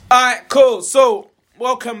Alright, cool. So,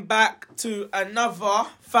 welcome back to another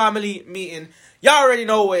family meeting. Y'all already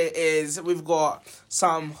know what it is. We've got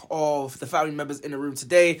some of the family members in the room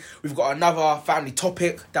today. We've got another family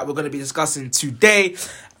topic that we're going to be discussing today.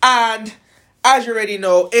 And as you already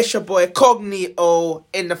know, it's your boy Cognito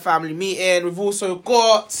in the family meeting. We've also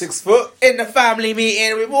got 6 foot in the family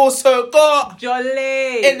meeting. We've also got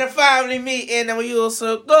Jolly in the family meeting. And we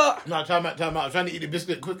also got... No, time out. I'm trying to eat the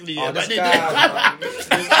biscuit quickly. Oh, Yeah, this but guy,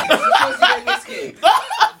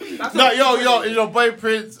 no, yo, it's your boy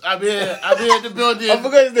Prince. I'm here in the building. I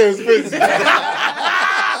forgot his name was Prince.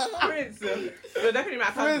 Prince. You're definitely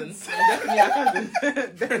my cousin. Definitely my cousin.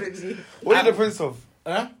 Definitely. What are you the prince of?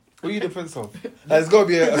 Huh? What are you the prince of? There's got to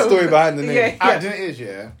be a story behind the name. Yeah. The name is,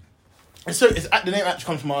 yeah. So the name actually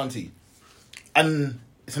comes from my auntie, and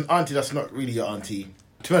it's an auntie that's not really your auntie.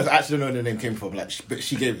 To be honest, I actually don't know where the name came from. But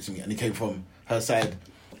she gave it to me, and it came from her side.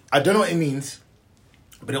 I don't know what it means,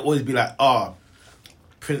 but it'll always be like,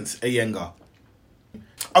 Prince Iyengar.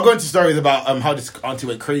 I'll go into stories about how this auntie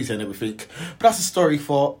went crazy and everything, but that's a story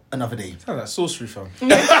for another day. Sounds like sorcery film.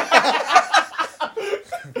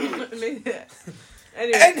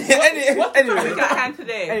 Anyway, what's the topic at hand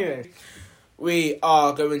today? Anyway, we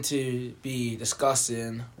are going to be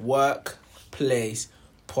discussing workplace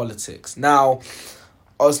politics. Now,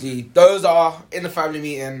 obviously, those are in the family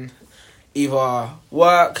meeting. Either have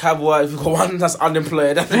work. If you've got one that's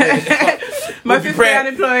unemployed, My sister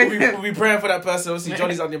unemployed. We'll be praying for that person. Obviously,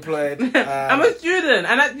 Johnny's unemployed. I'm a student,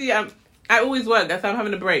 and actually, I always work. That's why I'm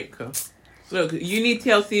having a break. Look, you need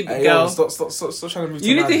TLC, Hey, girl. Stop trying to move.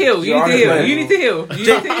 You need to heal. You need to heal.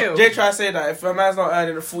 Jay tried to say that if a man's not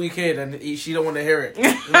earning a full UK, then she don't want to hear it.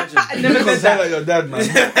 Imagine. I never You said sound that. like your dad, man.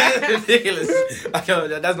 Ridiculous. That's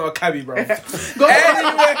not a cabbie, bro. Go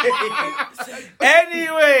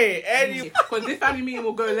Anyway. Because this family meeting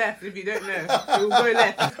will go left if you don't know. It will go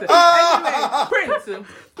left. Anyway, Prince.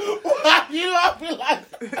 Why are you laughing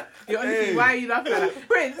like that? Honestly, why are you laughing like that?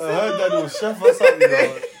 Prince. I heard dad was chef or something.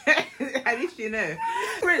 Bro. At least you know.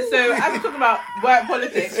 Prince, so as we talk about work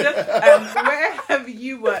politics, where have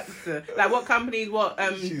you worked? Like what companies, what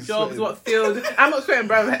She's jobs, sweating. what fields? I'm not sweating,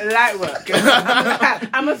 bro. Light work.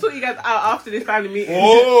 I'm gonna sort you guys out after this family meeting.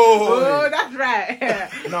 Oh, that's right.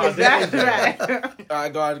 No, That's right.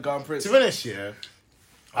 Alright, go on, Prince. To be honest, yeah,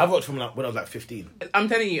 I worked from when I was like 15. I'm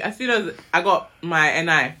telling you, as soon as I got my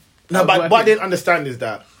NI. No, but what I didn't understand is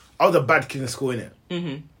that I was a bad kid in school, innit?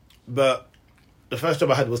 Mm-hmm. But the first job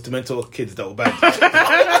I had was to mentor kids that were bad.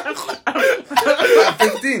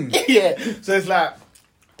 15. Yeah. So it's like,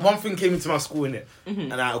 one thing came into my school, innit?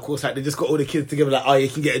 And of course, like, they just got all the kids together, like, you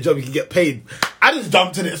can get a job, you can get paid. I just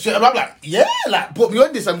jumped in it straight up. I'm like, yeah, like, put me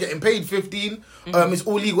on this. I'm getting paid 15. It's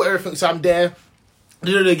all legal, everything, so I'm there.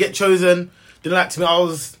 They get chosen. Didn't like to me.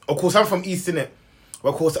 Of course, I'm from East, innit? But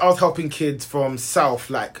of course, I was helping kids from South,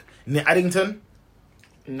 like, near Addington.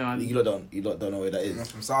 No, You lot don't know where that I'm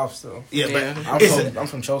is. from South still. Yeah, Yeah. but I'm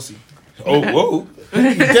from Chelsea. oh, whoa.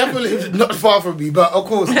 Definitely not far from me, but of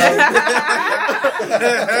course.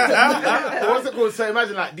 What's it called? So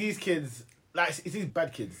imagine like these kids, like it's these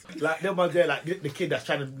bad kids. Like they're ones there, like the kid that's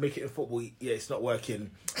trying to make it in football, yeah, it's not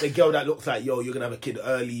working. The girl that looks like, yo, you're gonna have a kid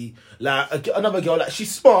early. Like another girl, like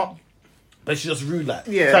she's smart, but she's just rude, like.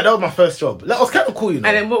 Yeah. So like, that was my first job. Like, it was kind of cool, you know.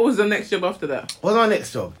 And then what was the next job after that? What was my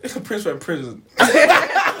next job? If a Prince went in prison.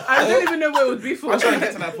 I don't even know what it was before. I'm trying to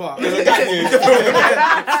get to that part. And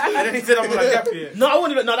then he said I'm on a gap year. No, I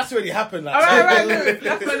wouldn't. No, that's already happened. Like, Alright, look,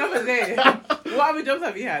 that's for another day. What other jobs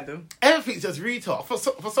have you had? everything's just retail for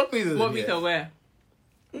some reason. What yeah. retail where?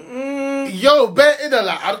 Yo, bet in there,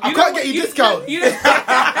 like I can't get you discount.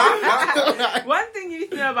 One thing you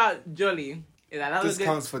need to know about Jolly is I love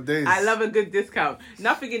Discounts for days. I love a good discount.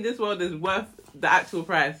 Nothing in this world is worth the actual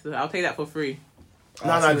price. So I'll take that for free.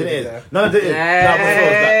 No, I didn't. Yeah. No, I didn't. No,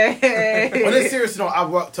 Hey. on a serious note, I've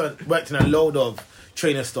worked in a load of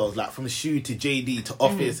trainer stores, like from shoe to JD to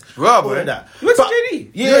office, Right, all boy. of that. You went to But-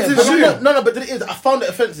 JD? Yeah, You went to but shoe? no, but it is. I found it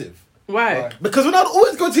offensive Why? because when I'd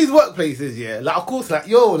always go to these workplaces, yeah, like of course, like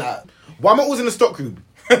yo, like why am I always in the stock room?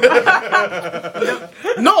 No,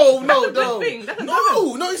 That's a good thing. That's a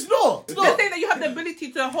no, it's not. It's They're not. saying that you have the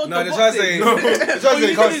ability to hold No, the they're trying to boxes. say, they're trying to say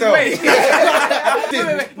you can't sell. Wait.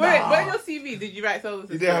 Wait. Where in your CV did you write sales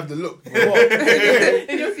You assistant? didn't have the look. In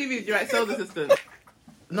your CV did you write sales assistant?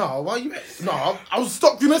 No, why you? No, I was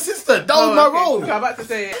stockroom assistant. That was my okay. role. So I'm about to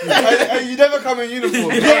say And you never come in uniform.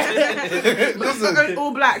 Listen, going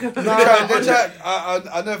all black. they try,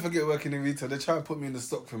 I never forget working in retail. They try and put me in the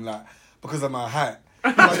stock room like because of my height.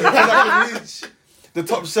 Like, because I can reach the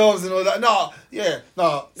top shelves and all that. No.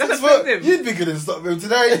 That's 6 foot, offensive. you'd be good in stock room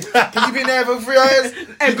today. Can you be in there for 3 hours? You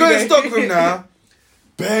go in day. stock room now.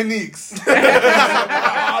 bare nicks.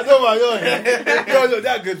 I know my own. You're not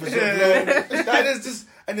that good for sure. That is just,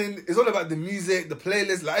 and then it's all about the music, the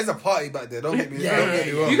playlist. Like, it's a party back there. Don't get me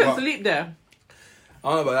wrong. You can but- sleep there.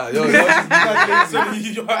 I don't know about that. You're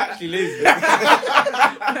just You're actually lazy.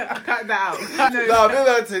 Cut that out. No, Nah, maybe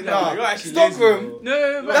that's it. Nah, you're actually lazy, stockroom. bro.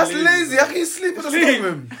 no, but That's lazy. How can you sleep in the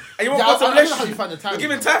stockroom? And you Yeah, want I to don't know how bless you you. find the time. You're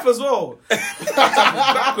giving TAF as well.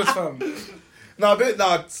 Backwards, fam.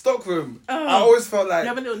 Nah, stockroom. I always felt like You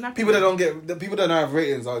have a little nappy. people that don't get, the people that don't have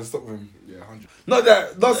ratings are in stockroom. Yeah, 100. Not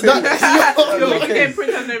that. Not saying Your that. weekend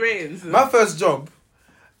print has no ratings. My first job,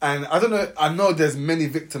 and I don't know. I know there's many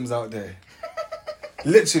victims out there.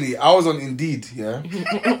 Literally, I was on Indeed, yeah.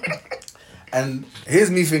 And here's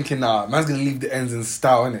me thinking, nah, man's gonna leave the ends in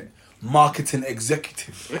style, innit? Marketing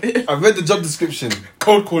executive. I read the job description.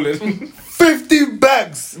 Cold calling. 50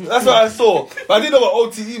 bags. That's what I saw. But I didn't know what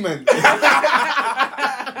OTE meant. So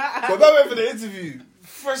I went for the interview.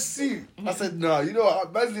 Fresh suit. I said, nah, you know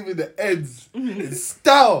what? Man's leaving the ends in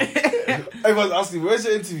style. Everyone's asking, where's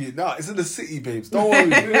your interview? Nah, it's in the city, babes. Don't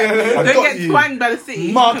worry. I Don't got get you. twanged by the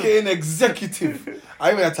city. Marketing executive.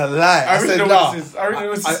 I even had to lie. I said, nah,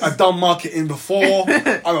 I've done marketing before.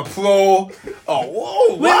 I'm a pro. Oh,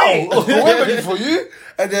 whoa, wow. We're ready for you.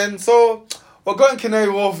 And then, so, we're going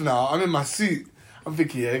Canary Wharf now. I'm in my suit. I'm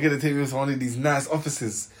thinking, yeah, they're going to take me to one of these nice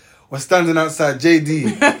offices. We're standing outside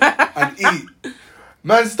JD and eat.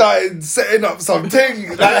 Man started setting up something.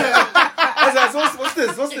 Like, I was like, so what's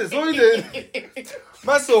this? What are you doing?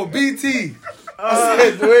 Man saw BT. I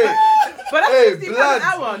said, wait. But that's Hey, £15 blood. an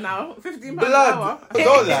hour now. £15 an Blood. hour.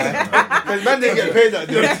 Don't lie. Because man didn't get paid that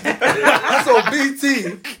day. I saw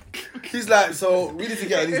BT. He's like, so we need to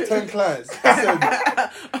get at least 10 clients. I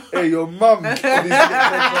said, hey, your mum needs to get 10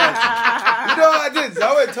 clients. You know what I did? So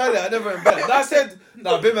I went to the toilet, I never went back. And I said,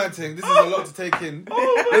 nah, big man thing, this is a lot to take in.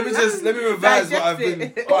 Let me revise what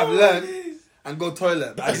I've learned and go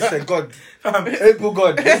toilet. But I just said, God, April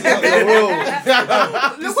God, this is not your will.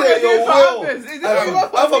 This Look what ain't you're your doing for will. others. Is this what you want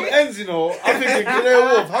I'm from from me? ends, you know. I'm thinking, Canary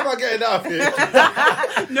Wharf, how am I getting out of here?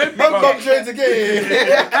 No, Man got trained to get here.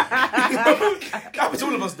 That happened to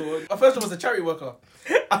all of us, though. My first job was a charity worker.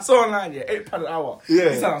 I saw online, yeah, £8 an hour. Yeah.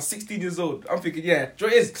 This time I was 16 years old. I'm thinking, yeah, do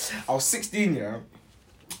you know what it is? I was 16, yeah.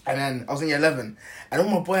 And then I was in year 11. And all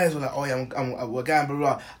my boys were like, oh, yeah, we're going, blah,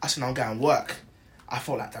 blah. I said, no, I'm going to work. I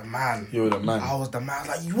felt like the man. You were the man. I was the man. I was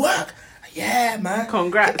like, you work? Yeah, man.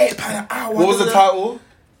 Congrats. £8 an hour. What was the title?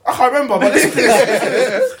 I can't remember, but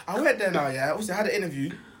listen. I went there now, yeah. Obviously, I had an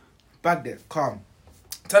interview. Bagged it, calm.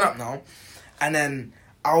 Turn up now. And then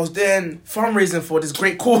I was doing fundraising for this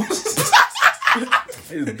great cause.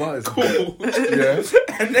 It's buzz. Cool. Yeah.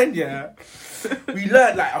 And then, yeah, we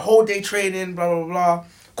learned like a whole day training, blah, blah, blah.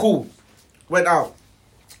 Cool. Went out.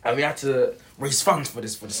 And we had to raise funds for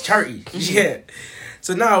this charity. Yeah.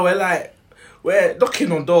 So now we're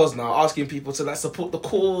knocking on doors now, asking people to like support the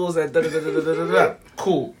cause and da da da da da da da.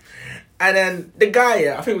 Cool. And then the guy,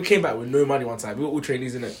 yeah, I think we came back with no money one time. We were all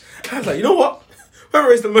trainees in it. I was like, you know what? Whoever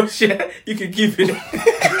raised the most, yeah, you can keep it.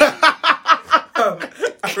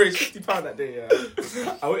 I raised £50 that day, yeah.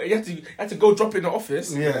 You had to go drop in the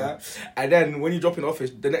office, Yeah. And then when you drop in the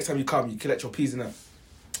office, the next time you come, you collect your P's in it.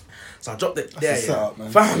 So I dropped it there, a yeah. setup, man.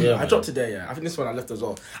 Fam, Yeah, I man. dropped it there, yeah. I think this one I left as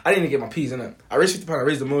well. I didn't even get my P's in it. I raised £50, I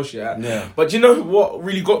raised the most, yeah. Yeah. But do you know what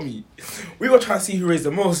really got me? We were trying to see who raised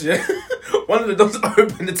the most, yeah. One of the dogs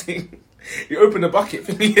opened the thing. He opened the bucket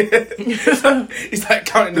for me. He's like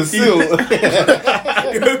counting the The seal.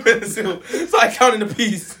 He opened the seal. Started counting the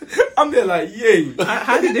P's. I'm there like, yay.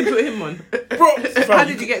 How did they put him on? Bro, How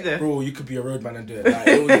did you get there? Bro, you could be a roadman and do it. Like,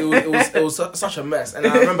 it was such a mess. And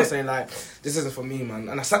I remember saying like, this isn't for me, man.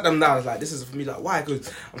 And I sat them down. I was like, this isn't for me. Like, why? Because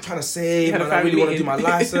I'm trying to save. You had a Man, I really family want to do my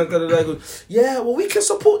meeting. license. Da, da, da. I go, yeah, well, we can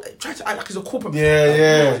support. Try to act like it's a corporate. Yeah, Like,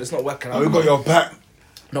 yeah. It's not working out. And we got your back.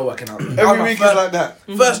 Not working out. Every week is like that.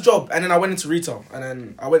 First job, and then I went into retail, and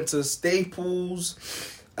then I went to Staples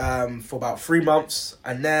for about 3 months,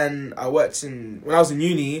 and then I worked when I was in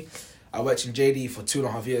uni, I worked in JD for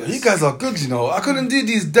 2.5 years. You guys are good, you know. I couldn't do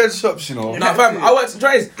these dead shops, you know. No, fam, I worked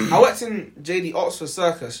in JD Oxford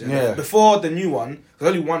Circus, Yeah. before the new one.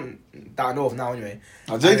 There's only one that I know of now, anyway.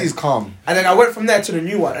 Now, JD's calm. And then I went from there to the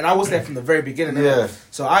new one, and I was there from the very beginning. Yeah.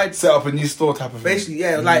 So I Set up a new store type of thing. basically,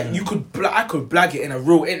 yeah, like I could blag it in a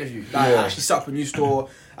real interview. Like Yeah. I actually set up a new store.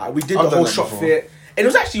 We did I've the done whole that shop before. fit. And it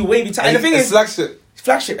was actually wavy time. And the thing it's is, flagship.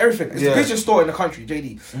 flagship, everything. It's Yeah. the busiest store in the country,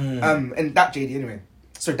 JD. And that JD anyway.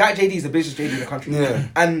 So that JD is the busiest JD in the country. Yeah.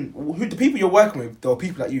 And the people you're working with, there are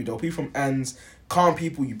people like you. There are people from Ends, calm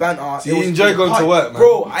people, you banter. So you enjoy going to work, man?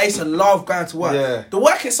 Bro, I used to love going to work. Yeah. The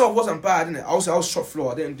work itself wasn't bad, innit? I was shop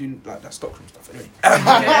floor. I didn't do like that stockroom stuff anyway.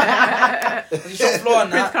 Shop floor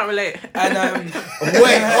and Chris that. can't relate. And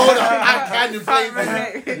Wait, hold on. I kind of Can't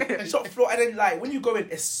play relate. shop floor, and then like when you go in,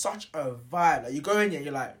 it's such a vibe. Like you go in and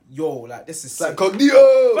you're like, yo, like this is Like sick.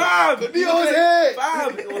 Cognito! Fam, Cognito's here!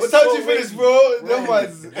 Fam, it was What time so did you finish, crazy. bro? No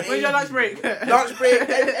one's... When's your lunch break? Lunch break.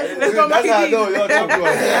 Let's go That's how I Mackie know D's. you're talking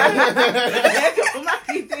about.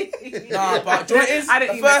 Mackie D's. Nah, but do you know what it is? I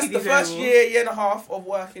didn't eat Mackie The D's first anymore. year and a half of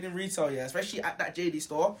working in retail, yeah, especially at that JD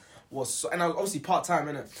store, was so, and I was obviously part time,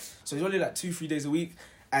 innit? So it was only like 2-3 days a week,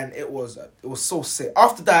 and it was so sick.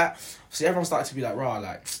 After that, see, everyone started to be like, "Rah,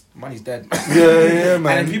 like money's dead." Yeah,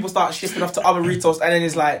 man. And then people start shifting off to other retails, and then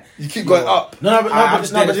it's like You keep going up. No, but I'm the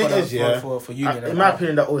just doing thing it is, yeah. for union. In my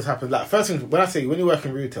opinion, that always happens. Like, first thing, when I say, when you work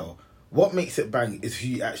in retail, what makes it bang is who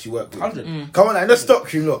you actually work with. 100. Come on, like, in the stock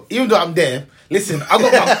crew, look, even though I'm there, listen,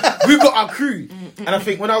 we've got our crew. And I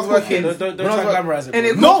think when I was working... Don't when I try was to work- glamorize it. And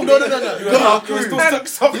bro. it- No. You got our crew. You You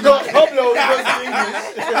got Pablo, you got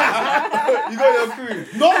English. You got your crew.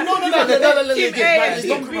 No. Team A,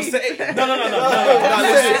 Team B.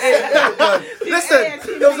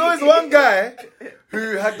 Listen, there was always one guy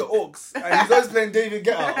who had the Orcs, and he's always playing David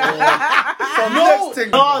Guetta. Some next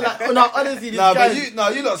thing. Honestly, this Nah, guy...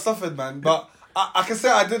 but you lot suffered, man. But I can say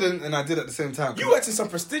I didn't, and I did at the same time. You worked in some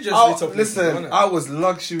prestigious Oh, retail places, listen, innit? I was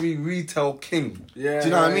luxury retail king. Yeah, do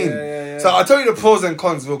you know what I mean? yeah. So I'll tell you the pros and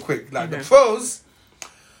cons real quick. Like the pros,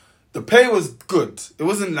 the pay was good. It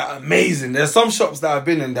wasn't like amazing. There's some shops that I've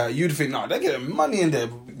been in that you'd think, nah, they're getting money in there.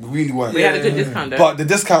 Really weren't. We had a good discount though. But the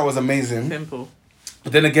discount was amazing. Simple.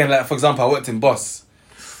 But then again, like for example, I worked in Boss,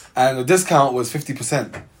 and the discount was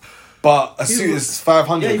 50%. But a suit is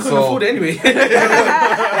 500. Yeah, you couldn't afford it anyway.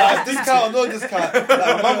 Like, discount or no discount. Like,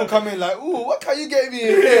 my mum will come in like, ooh, what can you get me in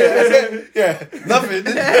here? I said, yeah, nothing.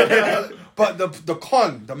 But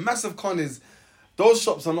the massive con is those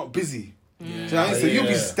shops are not busy. Do you know what I mean? So you'll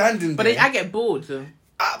be standing But there. then I get bored. So.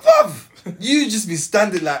 Bruv, you just be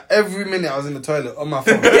standing like every minute I was in the toilet on my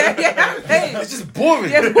phone. Hey. It's just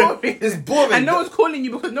boring. Yeah, boring. It's boring. And no one's calling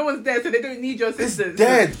you because no one's there, so they don't need your assistance.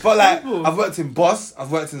 Dead. But like, Simple. I've worked in Boss,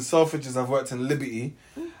 I've worked in Selfridges, I've worked in Liberty.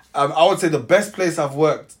 I would say the best place I've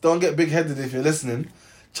worked, don't get big headed if you're listening,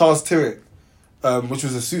 Charles Tyrrell, which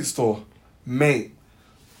was a suit store. Mate,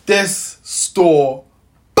 this store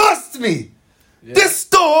bust me. Yeah. This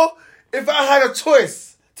store, if I had a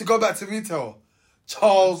choice to go back to retail,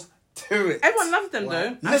 Charles Tyrrell. Everyone loves them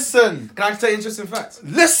though. Listen. Can I tell you interesting facts?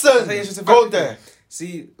 Listen. Go there.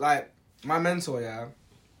 See, like my mentor, yeah,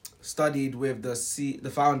 studied with the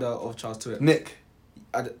founder of Charles Tyrrell. Nick.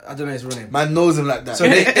 I don't know his real name. Man knows him like that. So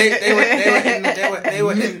they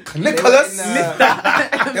were in Nicholas.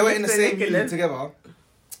 They were in the same unit together.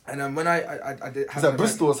 And when I did Is that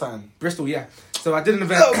Bristol or something? Bristol, yeah. So I did an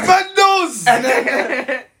event. Oh, man knows. And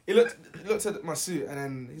then he looked at my suit and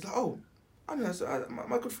then he's like, oh, I don't know. So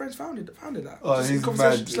my good friends founded that. Oh, Just in he's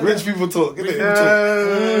conversation, mad. just like Rich that. people talk. Innit?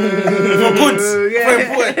 For goods. Yeah. Very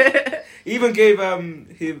important. He even gave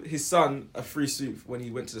his son a free suit when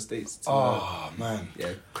he went to the States. To, Oh, man. yeah,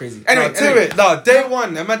 crazy. Anyway, day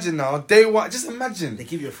one. Imagine now. Day one. Just imagine. They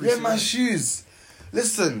give you a free Yeah, suit. my shoes.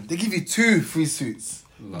 Listen, they give you 2 free suits.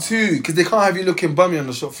 2, because they can't have you looking bummy on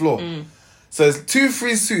the shop floor. So it's 2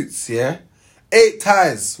 free suits, yeah? 8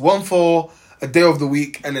 ties. 1 for a day of the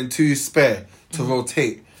week and then 2 spare to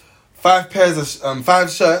rotate. 5 pairs of 5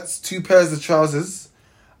 shirts, 2 pairs of trousers,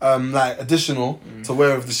 like additional to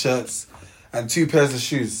wear with the shirts, and 2 pairs of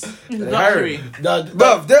shoes. Luxury.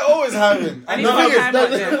 Bruv, they're always hiring. And And the it's thing not time is, out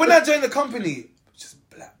there. when I joined the company, just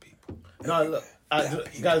black people. No, look,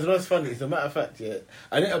 guys, what's funny? As a matter of fact, yeah,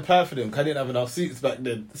 I didn't apply for them because I didn't have enough suits back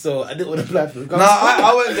then, so I didn't want to apply for them. Nah,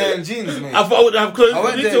 I went there in jeans, mate. I thought I would have clothes I for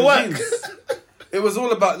went me there to in work. jeans. It was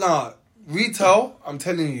all about retail. I'm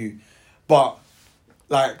telling you, but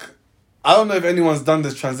like I don't know if anyone's done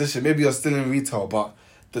this transition. Maybe you're still in retail, but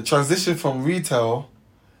the transition from retail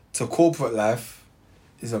to corporate life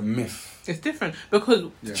is a myth. It's different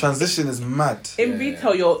because The transition is mad. in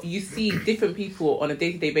retail you see different people on a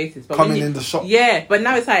day-to-day basis. But Coming when you, in the shop. Yeah, but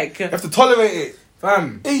now it's like You have to tolerate it.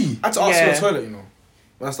 Fam, Hey. I had to ask Yeah. for a toilet, you know,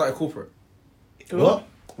 when I started corporate. What?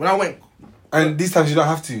 When I went, And these times you don't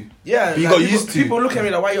have to. yeah, But you like, got people, used to. People look at me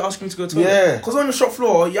like, why are you asking me to go to the toilet? Yeah. Because on the shop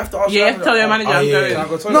floor, you have to ask. Yeah, you have to tell your manager I'm yeah, going. Can I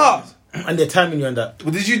go to the toilet? No. And they're timing you on that.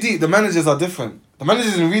 But did you deep? The managers are different. The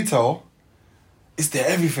managers in retail, it's their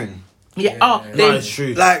everything. Yeah. Yeah. Oh, No, they it's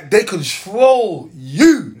true. Like they control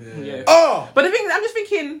you. Yeah. Oh! But the thing is, I'm just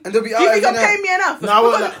thinking, And they'll be do you think out you're every paying me enough? No, I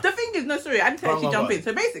won't, Because the thing is, no, sorry, I didn't actually Go jump on. in.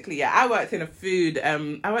 So basically, yeah, I worked in a food,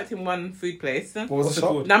 I worked in one food place. What was the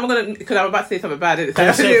shop? Now I'm gonna, because I'm about to say something bad. Can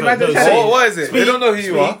you say it first? No, say it. What is it? They don't know who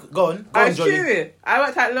you are. Go on, I'm Johnny. serious. I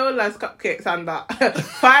worked at Lola's Cupcakes and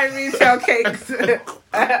fine retail cakes.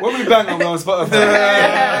 When we bang on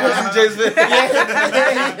Spotify. What's Jay's bit?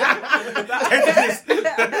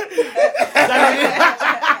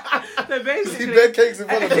 So basically, Bed cakes in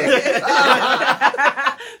front of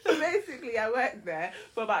her. so basically, I worked there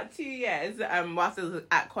for about 2 years. Whilst I was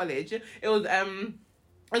at college, it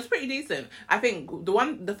was pretty decent. I think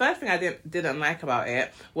the first thing I didn't like about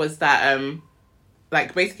it was that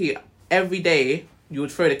like basically every day you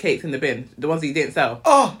would throw the cakes in the bin, the ones that you didn't sell.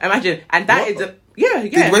 Oh. Imagine, and that What? is yeah.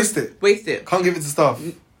 Did waste it? Waste it. Can't give it to staff.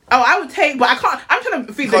 Oh, I would take, but I can't. I'm trying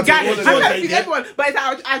to feed the Can't take gang. all I'm the trying to food, feed yeah. everyone. But it's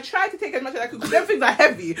like, I try to take as much as I could because them things are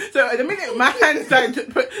heavy. So the minute my hand started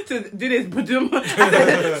to do this,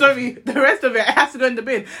 sorry, the rest of it has to go in the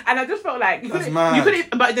bin. And I just felt like you couldn't.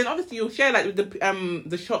 But then obviously you'll share like with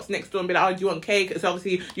the shops next door and be like, oh, do you want cake? So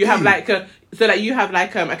obviously you have like a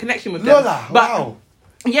connection with them. Lola, But, wow.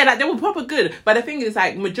 yeah, like they were proper good, but the thing is,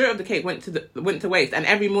 like, majority of the cake went to waste, and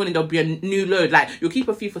every morning there'll be a new load. Like you'll keep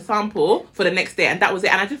a few for sample for the next day, and that was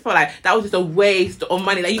it. And I just felt like that was just a waste of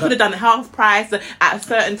money. Like you could have done half price at a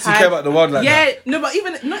certain time. You care about the world like that. Yeah, no, but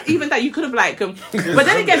not even that. You could have like, but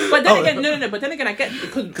then again, no. But then again, I get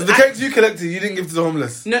Because the cakes you collected, you didn't give to the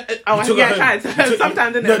homeless. No, took I it tried.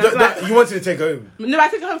 Sometimes, didn't No, it? you wanted to take it home. No, I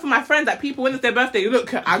took it home for my friends, like people when it's their birthday.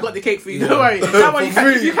 Look, I got the cake for you. Don't worry, that one you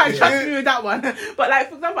can trust me with that one. But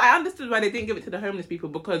like for example, I understood why they didn't give it to the homeless people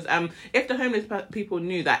because if the homeless people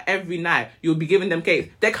knew that every night you'll be giving them cakes,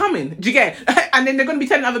 they're coming. Do you get? And then they're going to be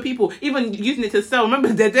telling other people, even using it to sell. Remember,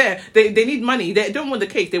 they're there. They need money. They don't want the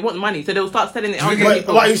cakes. They want money, so they'll start selling it on to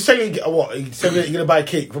people. What are you selling? What? Are you saying that you're gonna buy a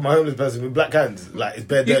cake from a homeless person with black hands? Like it's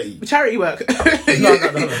bare dirty. Charity work. No.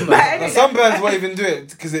 Now, some brands won't even do it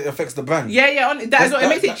because it affects the brand. Yeah. It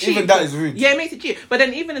makes it cheap. Even that is rude. Yeah, it makes it cheap. But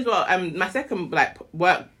then even as well, my second like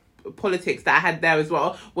work politics that I had there as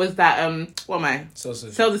well was that what am I?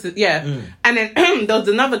 Services, yeah. And then there was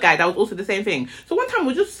another guy that was also the same thing. So one time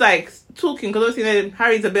we were just like talking because obviously you know,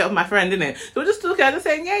 Harry's a bit of my friend, isn't it? So we're just talking. I was just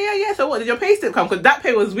saying, yeah. So what did your pay slip come? Because that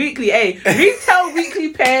pay was weekly. Retail weekly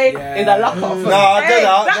pay is a lock off. No, get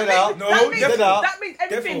out. That makes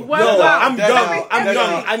everything work. No, I'm done.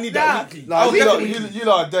 I need that weekly. No, you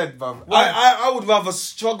lot are dead, bruv. I would rather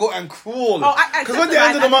struggle and crawl. Because when the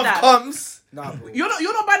end of the month comes. Nah, bro. You're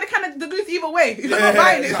not buying the goose either way. You're not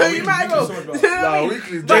buying it, so you might as well. Weekly, Do you know what I mean?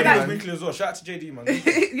 weekly. But JD like- was weekly as well. Shout out to JD, man.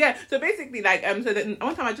 yeah, so basically, like, so then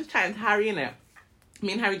one time I just chatting to Harry, innit?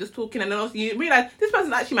 Me and Harry just talking, and then also you realise this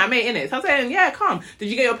person's actually my mate, innit? So I was saying, yeah, come. Did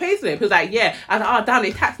you get your pay slip? He was like, yeah. I was like, oh, damn,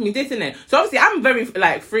 they taxed me this, innit? So obviously I'm very,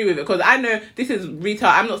 like, free with it, because I know this is retail.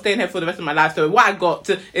 I'm not staying here for the rest of my life, so what I got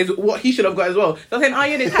is what he should have got as well. So I was saying, oh,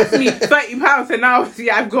 yeah, they taxed me £30, and now,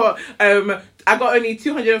 obviously, I got only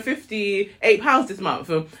 £258 this month.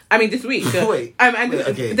 This week. Wait. And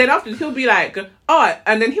Okay. then after he'll be like, oh,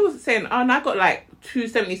 and then he was saying, oh, and I got like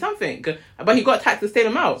 270 something, but he got taxed the same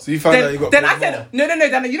amount. So you found out you got Then paid I said, no,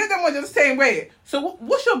 Dan, you know that one just saying, wait, so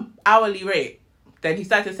what's your hourly rate? Then he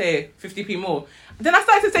started to say 50p more. Then I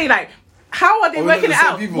started to say, like, how are they working it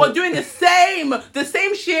out? People? We're doing the same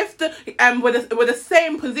shift, with the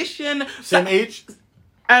same position, Same age.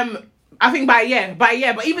 I think by a year, but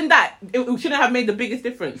even that, it shouldn't have made the biggest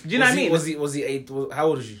difference. Do you know what I mean? Was he 8? How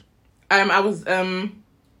old was you? I was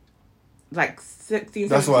like 16,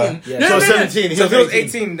 That's 17. why. No, So no, 17. So if it was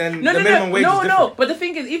 18, then the minimum wage is different. No. But the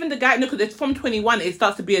thing is, even the guy, no, because it's from 21, it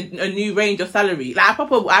starts to be a new range of salary. Like,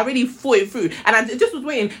 I really thought it through. And I just was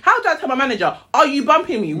waiting. How do I tell my manager, are you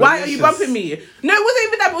bumping me? Why are you bumping me? No, it wasn't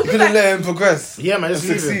even that. But it was You just couldn't like, let him progress. Yeah, man, just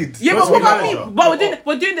succeed. yeah, but What's what my about me? manager? But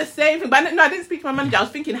we're doing the same thing. But no, I didn't speak to my manager. I was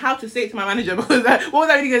thinking how to say it to my manager because what was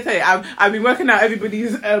I really going to say? I've been working out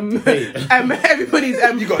everybody's everybody's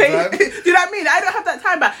You got pay. time. Do you know what I mean? I don't have that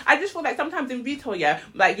time, but I just feel like sometimes in retail, yeah,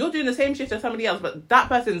 like you're doing the same shift as somebody else, but that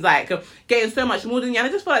person's like getting so much more than you, and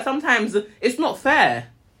I just feel like sometimes it's not fair.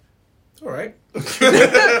 All right.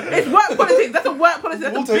 It's work politics. That's a work policy.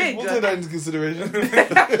 That's We'll a take big. that into consideration. Maybe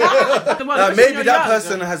Maybe that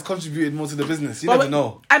person has contributed more to the business. You never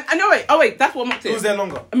know. And no, wait, that's what mocked it. Who's there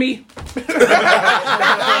longer? Me. That's what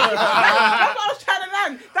I was trying to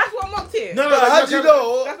land. That's what mocked it. No, How do you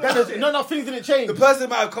know? No, things didn't change. The person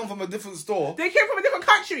might have come from a different store. They came from a different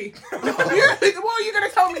country. What are you going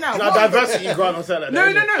to tell me now? No, diversity grant or something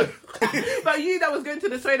like that. No. But you that was going to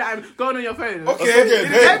the toilet and going on your phone. Okay.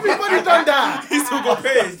 Everybody done that. He still got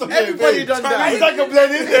paid. Everybody done that. He's like a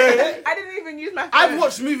blend in there. I didn't even even use my phone. I've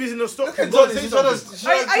watched movies in the stock room. Are you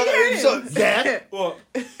hearing him? Yeah. What?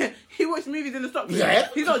 He watched movies in the stock room. Yeah.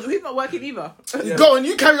 He's not working either. Yeah. Go on,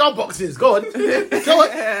 you carry our boxes. Go on. Go on.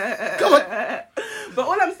 But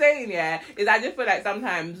all I'm saying, is I just feel like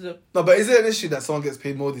sometimes... No, but is it an issue that someone gets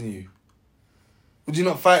paid more than you? Would you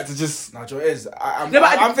not fight to just... No, Joe, it is. I'm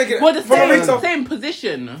thinking... Well, the from a retail, same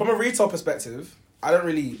position. From a retail perspective, I don't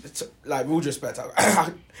really... Like, with all due respect,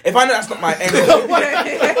 if I know that's not my end goal...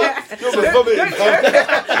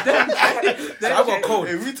 So I've got cold.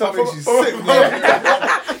 Hey, retail makes you sick,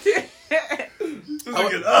 man. I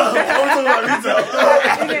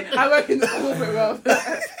work in the corporate world.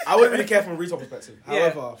 I wouldn't really care from a retail perspective.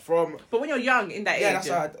 However, But when you're young, in that age...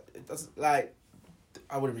 Yeah, that's like...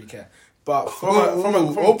 I wouldn't really care. But from a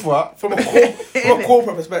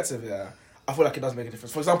corporate perspective, I feel like it does make a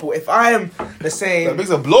difference. For example, if I am the same... That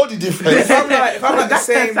makes a bloody difference. If I'm like the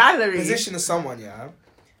same salary position as someone,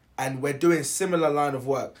 and we're doing similar line of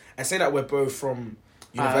work, and say that we're both from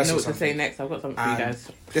university I know or what to something, say next. I've got something for you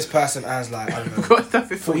guys. this person has like, I don't know, Got stuff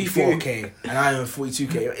for you. 44k, and I am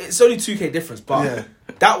 42k. It's only 2k difference, but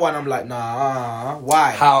that one I'm like, nah,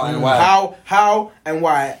 why? How and why? How and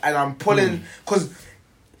why? And I'm pulling, because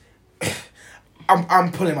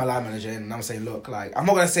I'm pulling my line manager in, and I'm saying, look, like, I'm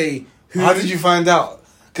not gonna say who. How did you find out?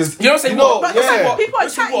 Because you know what I'm saying? People are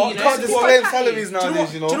chatty, you can't disclaim salaries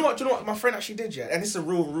nowadays, Do you know what my friend actually did, and this is a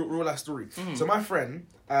real life story. So my friend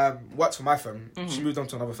worked for my firm. She moved on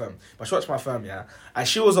to another firm, but she worked for my firm, and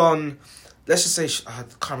she was on, let's just say, I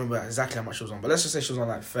can't remember exactly how much she was on, but let's just say she was on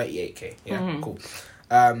like 38k. Cool.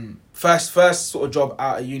 First sort of job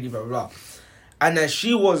out of uni, blah blah blah. And then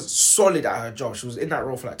she was solid at her job. She was in that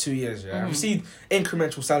role for like 2 years. I've seen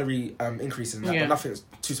incremental salary increases in that, but nothing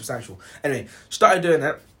too substantial. Anyway, started doing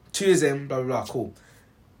that. 2 years in, blah, blah, blah, cool.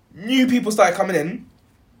 New people started coming in.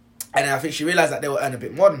 And then I think she realised that they were earning a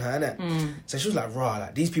bit more than her, innit? So she was like,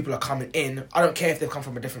 like, these people are coming in. I don't care if they've come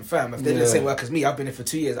from a different firm. If they did the same work as me, I've been here for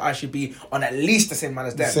 2 years, I should be on at least the same man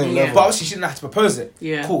as them. But obviously she didn't have to propose it.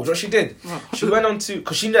 Yeah. Cool. So what she did, she went on to,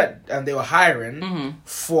 because she knew that they were hiring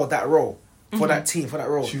for that role. For that team, for that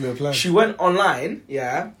role. She went online,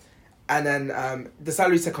 and then the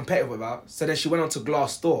salaries are competitive with her. So then she went on to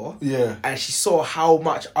Glassdoor, and she saw how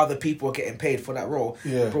much other people were getting paid for that role.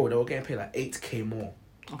 Bro, they were getting paid like 8k more.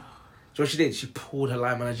 So what she did, she pulled her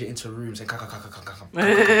line manager into a room and said, come.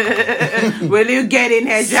 Will you get in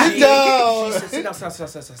here, Jackie? Sit down.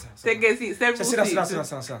 Take a seat, several Sit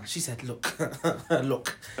down. She said, look.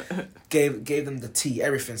 Gave them the tea,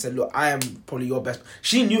 everything. Said, look, I am probably your best.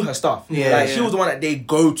 She knew her stuff. She was the one that they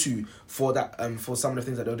go to for that, for some of the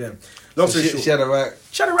things that they were doing. She had a right.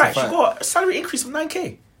 She got a salary increase of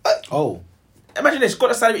 9k. Imagine this,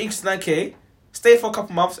 got a salary increase of 9k, stayed for a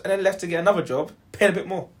couple months, and then left to get another job, paid a bit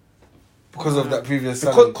more. Because of that previous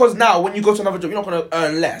salary. Because now, when you go to another job, you're not going to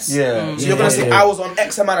earn less. So you're going to say, I was on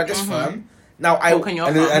X amount at this firm. Now and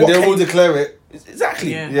they will declare it.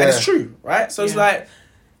 Exactly. And it's true, right? So it's like,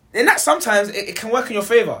 and that sometimes it can work in your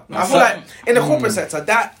favour. I feel like in the corporate sector,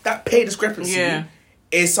 that pay discrepancy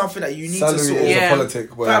is something that you need to sort of... Salary is a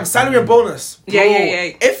politic. Salary and bonus. Bro,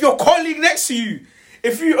 Yeah. If your colleague next to you,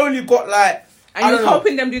 if you only got like... And you're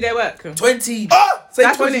helping them do their work. 20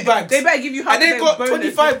 That's 20 bags. They better give you half. And they got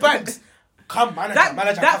 25 bags. Come, manager.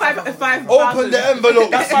 That five. Open the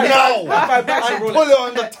envelope now. That And pull it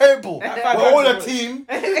on the table. We're all a team.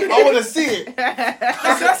 I want to see it.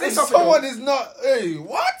 If someone is not... Hey,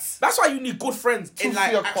 what? That's why you need good friends in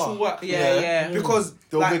like actual work. Yeah. Because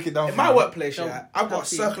they'll break it down in for my you. workplace, I've got a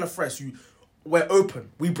circle of friends who... We're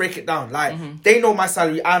open. We break it down. Like, they know my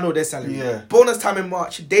salary, I know their salary. Bonus time in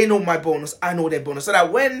March, they know my bonus, I know their bonus. So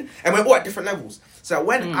that when... And we're all at different levels. So that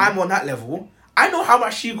when I'm on that level... I know how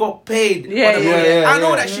much she got paid. I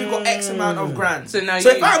know that she got X amount of grand. So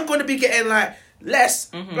if I'm going to be getting like less,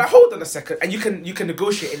 like hold on a second, and you can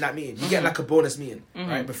negotiate in that meeting. You get like a bonus meeting,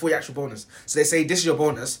 right, before your actual bonus. So they say, this is your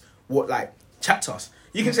bonus. What, like, chat to us.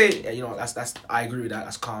 You can say, yeah, you know, that's I agree with that.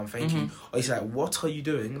 That's calm. Thank you. Or you say, like, what are you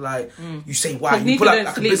doing? Like, you say, why? Cognito you pull don't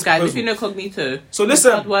like sleep, guys. If you know Cognito, so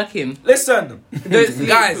listen, start working. Listen,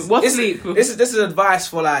 guys. What's sleep? This is advice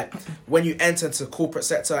for like when you enter into corporate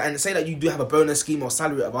sector and say that you do have a bonus scheme or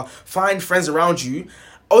salary, or whatever. Find friends around you.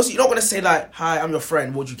 Obviously, you're not gonna say like, "Hi, I'm your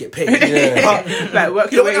friend. What do you get paid?" Like,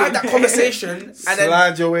 work you're your gonna way have that conversation, and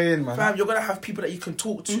slide your way in, man. Fam, you're gonna have people that you can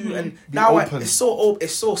talk to, and now it's so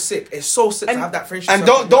sick. It's so sick to have that friendship. And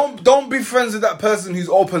don't be friends with that person who's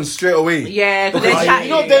open straight away. Yeah, because they're chatty.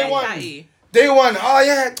 You know, Day one,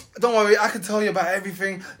 don't worry, I can tell you about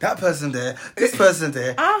everything. That person there, this person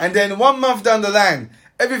there, and then 1 month down the line,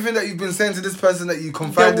 everything that you've been saying to this person that you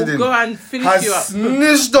confided in go and finish has you up.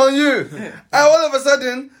 snitched on you. And all of a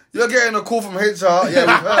sudden, You're getting a call from HR. Yeah,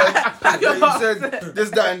 we've heard. You said this,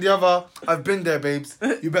 that, and the other. I've been there, babes.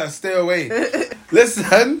 You better stay away.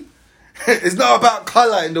 Listen, it's not about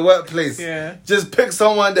colour in the workplace. Yeah. Just pick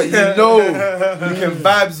someone that you know you can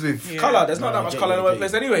vibes with. Yeah. Colour. There's not that much colour in the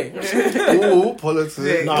workplace anyway. Ooh, politics.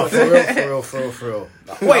 Yeah. Nah, for real.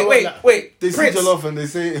 Wait. They see Prince, jollof and they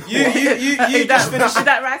say... you just finished. Is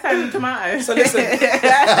that rice and tomato? So listen.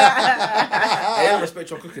 I respect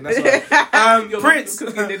your cooking. That's right. Prince,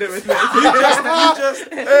 Cooking, they don't respect.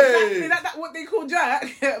 Hey. Is that what they call Jack?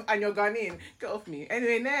 And you're Ghanaian. Get off me.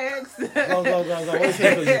 Anyway, next. Go. What is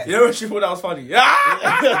it? You know when she thought that was funny? You're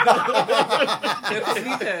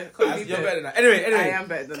better than that. Anyway. I am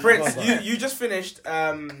better than Prince, that. you just finished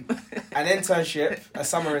an internship, a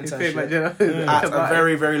summer internship Yeah, at a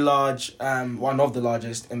very, very large, one of the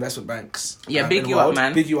largest investment banks. big in the you up, world.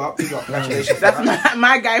 man. Big you up. Congratulations. That's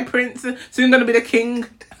my guy, Prince. Soon gonna be the king.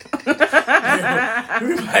 I'll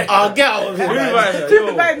get out of here, man. To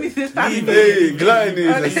provide me this family. Hey, gluttony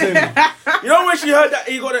is a sin. You know when she heard that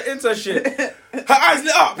he got an internship, her eyes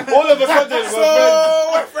lit up. All of a sudden,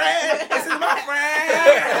 We're friends. This is my friend.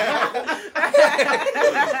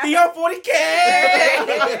 He on 40K.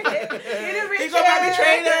 He gonna be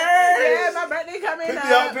trainer. Yeah, my birthday coming Pick me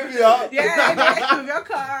up. Yeah, with your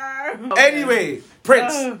car. Anyway,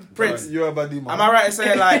 Prince. You're a baddie, man. Am I right in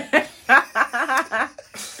saying like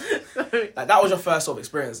that was your first sort of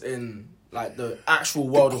experience in like the actual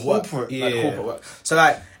world of work, corporate, like corporate work? So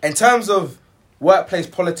like in terms of workplace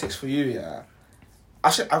politics for you, yeah. I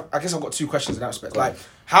guess I've got two questions in that respect. Like,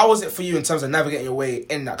 how was it for you in terms of navigating your way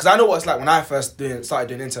in that? Because I know what it's like when I first started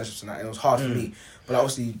doing internships and that, and it was hard for me. But like,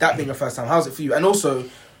 obviously, that being your first time, how's it for you? And also,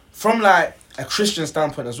 from like a Christian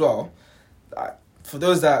standpoint as well, like, for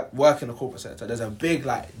those that work in the corporate sector, there's a big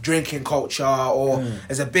like drinking culture, or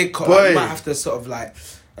there's a big like, you might have to sort of like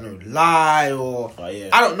I don't know, lie or I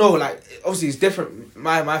don't know. Like, obviously, it's different.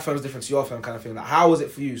 My firm's different to your firm, kind of thing. Like, how was it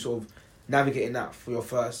for you, sort of navigating that for your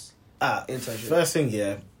first internship? First thing,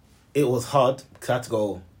 it was hard because I had to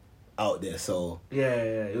go out there, so... Yeah,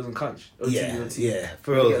 it wasn't crunch. Yeah,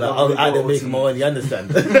 for real. Like, I was out there making my money, you understand?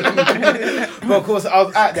 But of course, I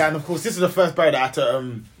was out there, and of course, this is the first barrier that I had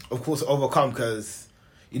to, of course, overcome, because,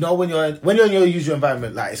 you know, when you're in your usual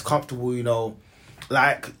environment, like, it's comfortable, you know,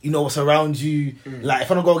 like, you know what's around you. Like,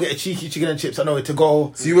 if I don't go get a cheeky chicken and chips, I know where to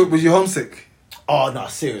go. So was you homesick? Oh, no,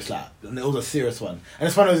 serious, like, it was a serious one. And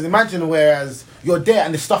it's funny, imagine whereas you're there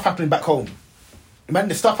and there's stuff happening back home. Imagine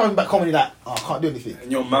the stuff happening back home and you're like, oh, I can't do anything.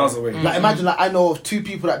 And you're miles away. Like, imagine, like, I know of 2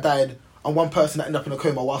 people that died and 1 person that ended up in a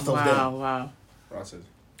coma whilst I was there. Wow.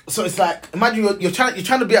 So it's like, imagine you're trying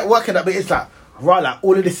to be at work and that, but it's like, right, like,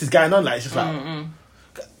 all of this is going on. Like, it's just like,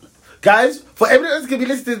 guys, for everyone that's going to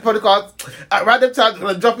be listening to this podcast, at random times, I'm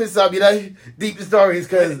going to drop in some, you know, deep stories,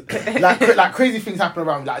 because, like, crazy things happen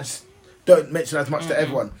around me. Like, just don't mention as much to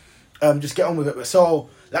everyone. Just get on with it. But so,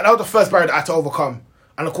 like, that was the first barrier that I had to overcome.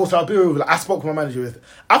 And of course, I'll be real, like, I spoke to my manager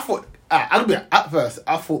I thought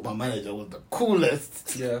my manager was the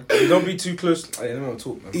coolest. Yeah. Don't be too close. I don't want to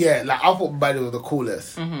talk, man. Yeah, like, I thought my manager was the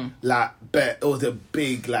coolest. Like, but it was a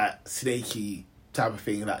big, like, snaky type of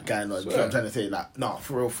thing, like, going on. You know what I'm trying to say? Like, no,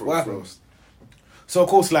 for real. So, of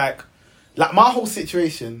course, like, my whole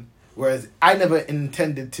situation, whereas I never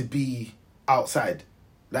intended to be outside.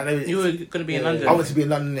 Like, You were going to be in London. I wanted to be in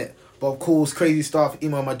London, but of course, crazy stuff,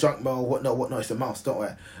 email my junk mail, whatnot, it's a mouse, don't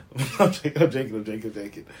worry. I'm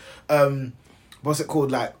joking. What's it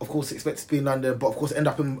called? Like, of course, expected to be in London, but of course, end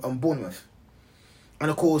up in Bournemouth. And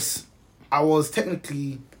of course, I was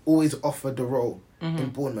technically always offered the role in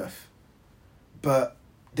Bournemouth. But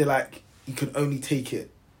they're like, you can only take it.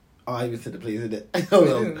 Oh, I even said the place, isn't it? I don't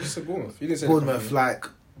know. You didn't say Bournemouth. You didn't say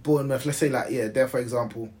Bournemouth, let's say, like, there, for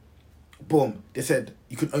example, boom, they said,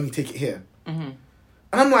 you can only take it here. And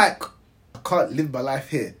I'm like, I can't live my life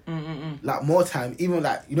here. Like, more time, even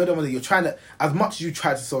like, you know, the one that you're trying to, as much as you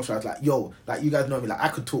try to socialize, like, yo, like, you guys know me, like, I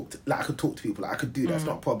could talk to people, like, I could do that, it's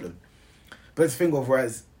not a problem. But it's a thing of,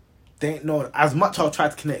 whereas, they ain't no, as much I'll try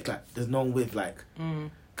to connect, like, there's no one with, like,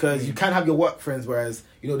 because you can have your work friends, whereas,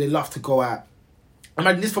 you know, they love to go out.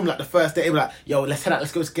 Imagine this from, like, the first day, they were like, yo, let's head out,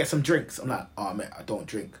 let's go get some drinks. I'm like, oh, mate, I don't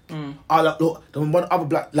drink. I like, look, the one other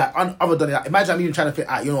black, like, other done it, like, imagine I'm even trying to fit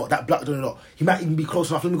out, you know, that black done it, he might even be close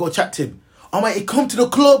enough, let me go chat to him. Oh, mate, come to the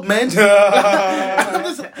club, man.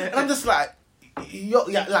 I'm just like, yo,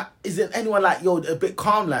 yeah, like, is it anyone like, yo, a bit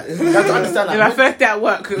calm, like, you have to understand, like, my first day at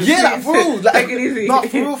work. Yeah, like, for real, like, take it easy. Not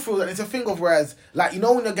for real, like, it's a thing of, whereas, like, you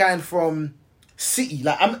know, when you're going from city,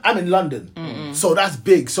 like, I'm in London, so that's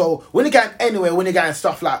big. So when you're going anywhere, when you're going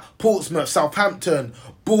stuff like Portsmouth, Southampton,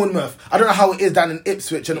 Bournemouth. I don't know how it is down in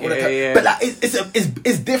Ipswich and all that. But like,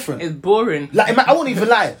 it's different. It's boring. Like, I won't even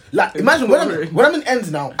lie. Like, imagine when I'm in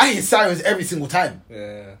ends now, I hear sirens every single time.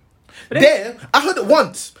 Yeah. There, I heard it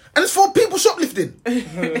once, and it's for people shoplifting.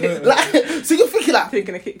 Like, so you're thinking like,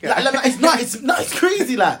 Taking a kick like it's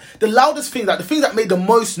crazy. Like, the loudest thing, like the thing that made the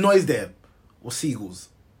most noise there was seagulls.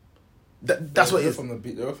 That's what it is.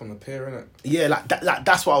 They were from the pier, innit? Yeah, like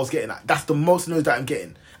that's what I was getting at. That's the most noise that I'm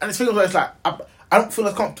getting, and it's things where it's like I don't feel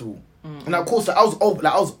as comfortable. And of course, like, I was open.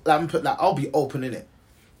 Like I'll be open in it.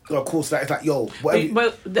 So of course, like it's like yo. But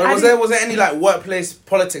was there any like workplace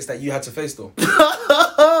politics that you had to face though?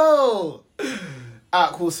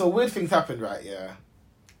 Alright, cool. So weird things happened, right? Yeah,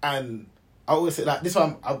 and I always say like this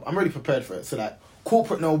one. I'm really prepared for it. So like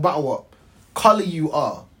corporate, no matter what color you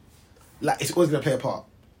are, like it's always gonna play a part.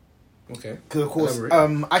 Okay. Because of course,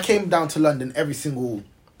 I came down to London every single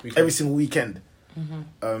weekend.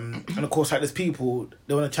 And of course, like there's people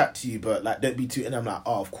they want to chat to you, but like don't be too. And I'm like,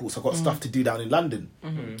 oh, of course, I got stuff to do down in London.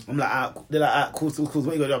 I'm like, they're like, cool. What you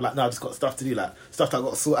got to do? I'm like, no, I just got stuff to do, like stuff that I got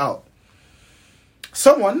to sort out.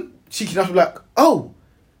 Someone cheeky enough, like, oh,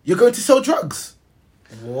 you're going to sell drugs?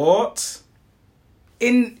 What?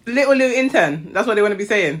 In little intern, that's what they want to be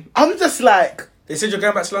saying. I'm just like, they said you're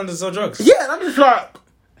going back to London to sell drugs. Yeah, and I'm just like.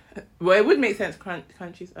 Well, it would make sense.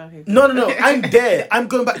 Countries. Okay. No. I'm there. I'm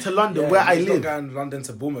going back to London where I live. Not going to London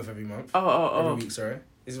to Bournemouth every month. Oh. Every week, sorry.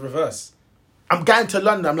 It's reverse. I'm going to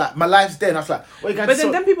London. I'm like, my life's there. And I was like, what are you going to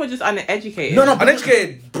But then people are just uneducated. No.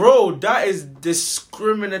 Uneducated, bro. That is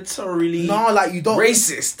discriminatorily. No, like you don't.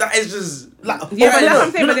 Racist. That is just. Like, yeah, but that's what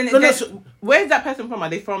I'm saying. But then, where's that person from? Are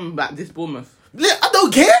they from like this Bournemouth? I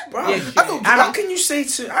don't care, bro. Yeah, I don't. How can you say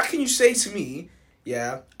to me,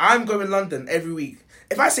 yeah, I'm going to London every week.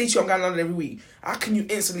 If I say to you I'm going to London every week, how can you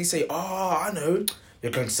instantly say, oh, I know,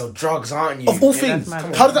 you're going to sell drugs, aren't you? Of all things,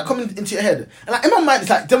 how does that come into your head? And like in my mind, it's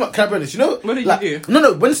like, can I be honest? You know, what did you do?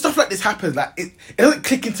 No. When stuff like this happens, like it doesn't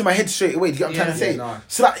click into my head straight away. Do you get what I'm trying to say? No.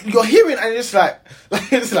 So like you're hearing and it's like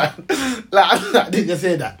I didn't just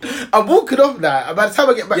hear that. I'm walking off now. And by the time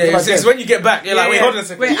I get back, to my desk, when you get back, you're like, wait, hold on a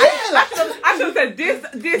second. Wait, I should have said this.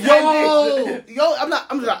 Yo, I'm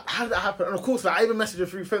just like, how did that happen? And of course, like I even messaged a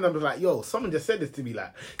few friends. I'm just like, yo, someone just said this to me.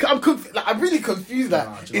 Like, I'm really confused.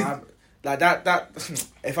 Like that.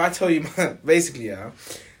 If I tell you, basically, yeah.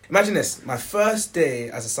 Imagine this: my first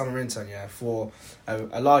day as a summer intern, yeah, for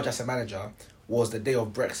a large asset manager was the day of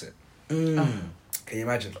Brexit. Can you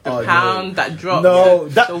imagine? The pound that dropped. No,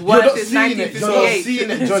 the worst is 1958. You're not seeing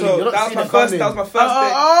it, Johnny. You're not seeing it coming. That was my first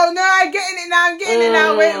day. Oh no, I'm getting it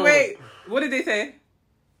now. Wait. What did they say?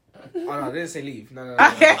 Oh no, I didn't say leave. No.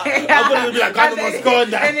 I thought it would be like, God, must go on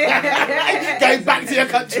that. Going back to your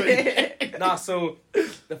country. Nah, so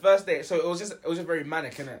the first day, so it was just very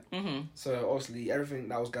manic, innit? So obviously everything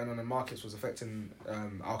that was going on in markets was affecting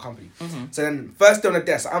our company. So then first day on the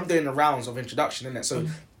desk, I'm doing the rounds of introduction, innit? So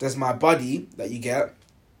there's my buddy that you get,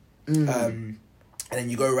 and then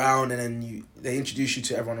you go around and then they introduce you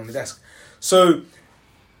to everyone on the desk. So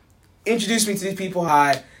introduce me to these people.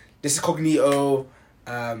 Hi, this is Cognito.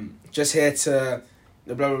 Just here to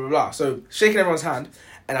blah blah blah blah. So shaking everyone's hand,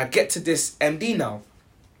 and I get to this MD now.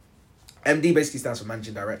 MD basically stands for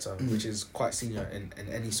Managing Director, which is quite senior in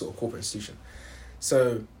any sort of corporate institution.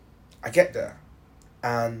 So I get there,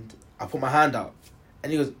 and I put my hand out,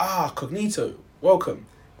 and he goes, Cognito, welcome.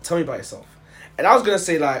 Tell me about yourself. And I was gonna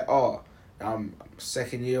say like, I'm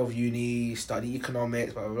second year of uni, study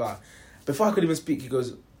economics, blah blah blah. Before I could even speak, he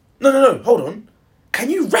goes, no, hold on, can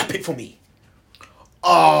you rap it for me?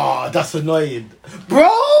 Oh, that's annoying. Bro,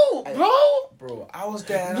 I was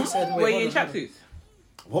there and I said, were you in tracksuits?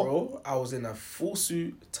 What? Bro, I was in a full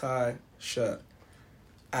suit, tie, shirt.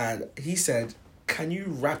 And he said, can you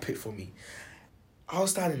rap it for me? I was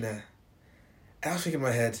standing there and I was thinking in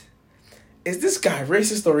my head, is this guy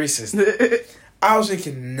racist or racist? I was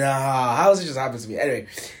thinking, nah, how does it just happen to me? Anyway,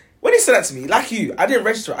 when he said that to me, like you, I didn't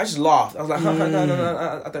register it. I just laughed. I was like, no,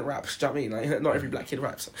 I don't rap. Do you know what I mean? Like, not every black kid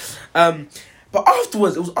raps. But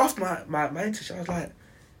afterwards, it was after my internship, I was like,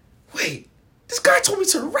 wait, this guy told me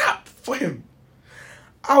to rap for him.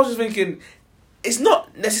 I was just thinking, it's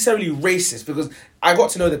not necessarily racist because I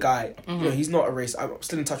got to know the guy. You know, he's not a racist. I'm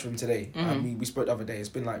still in touch with him today. We spoke the other day. It's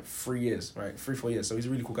been like 3 years, right? 3-4 years. So he's a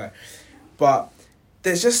really cool guy. But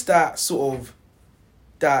there's just that sort of,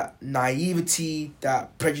 that naivety,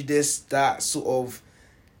 that prejudice, that sort of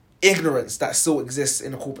ignorance that still exists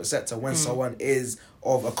in the corporate sector when someone is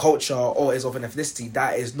of a culture or is of an ethnicity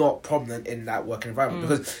that is not prominent in that working environment.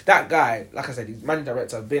 Because that guy, like I said, he's managing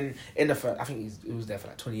director, been in the firm, I think he was there for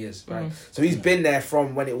like 20 years, right? So he's been there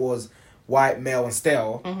from when it was white, male, and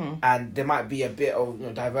stale, and there might be a bit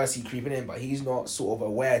of diversity creeping in, but he's not sort of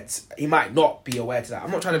aware. He might not be aware to that. I'm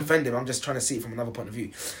not trying to defend him. I'm just trying to see it from another point of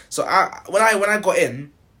view. So when I got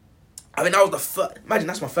in, I mean, that was the first. Imagine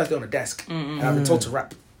that's my first day on the desk, and I've been told to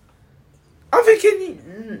rap. I'm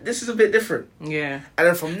thinking this is a bit different. Yeah. And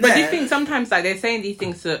then from there, but do you think sometimes like they're saying these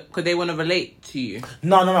things because they want to relate to you?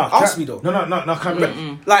 No. Ask me though. No.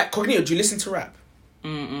 Can't like, Cognito, do you listen to rap?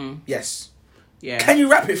 Yes. Yeah. Can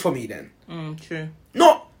you rap it for me then? True.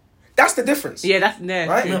 No, that's the difference. Yeah, that's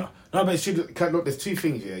right. No, but it's true. Look, there's two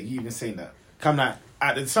things here. You even saying that.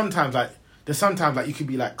 There's sometimes like you could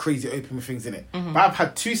be like crazy open with things in it. But I've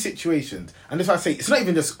had two situations, and this is why I say it's not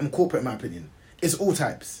even just corporate, in my opinion. It's all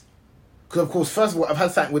types. Because, of course, first of all, I've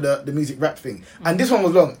had something with the music rap thing. And this one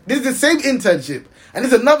was long. This is the same internship. And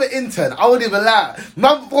there's another intern. I wouldn't even lie.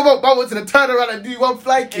 Man wanted to turn around and do one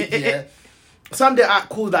fly kick, yeah? Someday I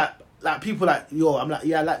call that, like, people like, yo, I'm like,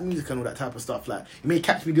 yeah, I like music and all that type of stuff. Like, you may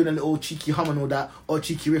catch me doing a little cheeky hum and all that, or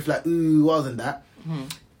cheeky riff, like, ooh, wasn't that?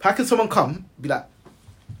 How can someone come, be like,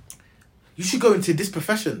 you should go into this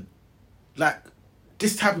profession. Like,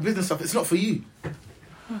 this type of business stuff, it's not for you.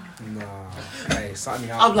 Nah, hey, sign me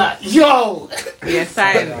out. I'm like, yo! Yeah,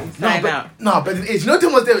 sign out. No, but it's, you know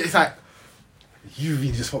what there, it's like, you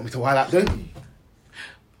really just want me to wild out, don't you?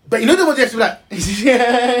 But you know the ones you have to be like,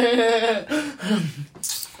 yeah.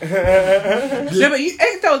 No, but you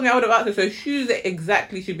tells me I would have asked her, so shoes that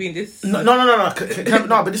exactly should be in this. No,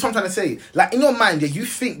 but this is what I'm trying to say. Like, in your mind, yeah, you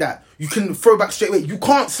think that you can throw back straight away. You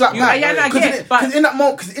can't slap back. Yeah, because in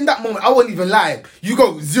that moment, I won't even lie. You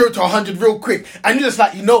go 0 to 100 real quick, and you're just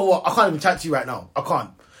like, you know what? I can't even chat to you right now. I can't.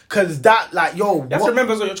 Because that, like, yo... You have to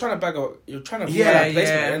remember, so you're trying to bag a... You're trying to...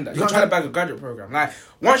 placement. You're trying to bag a graduate program. Like,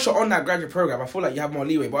 once you're on that graduate program, I feel like you have more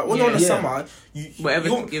leeway. But when you're on the summer,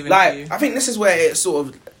 whatever's given like, to you. I think this is where it sort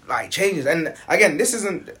of, like, changes. And, again, this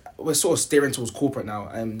isn't... We're sort of steering towards corporate now.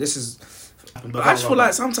 And this is... But I just feel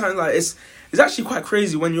like sometimes, like, it's actually quite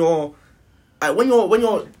crazy when you're... Like, when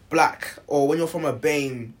you're black, or when you're from a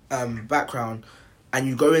BAME background... And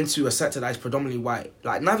you go into a sector that is predominantly white.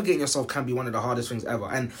 Like, navigating yourself can be one of the hardest things ever.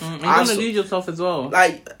 And you're going to lose yourself as well.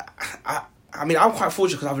 Like, I mean, I'm quite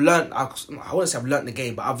fortunate because I've learned... I wouldn't say I've learned the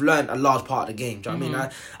game, but I've learned a large part of the game. Do you know what I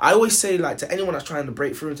mean? I always say, like, to anyone that's trying to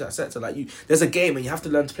break through into that sector, like, there's a game and you have to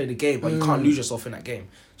learn to play the game, but you can't lose yourself in that game.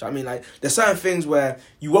 Do you know what I mean? Like, there's certain things where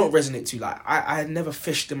you won't resonate to. Like, I had never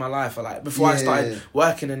fished in my life. Or, like, before I started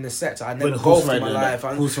working in this sector, I'd never golfed in my life.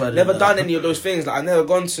 I've never done any of those things. Like, I've never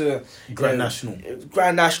gone to... Grand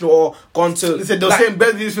National or gone to... Listen, they're saying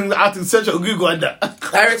better these things out in search of Google and that.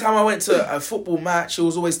 Every time I went to a football match, it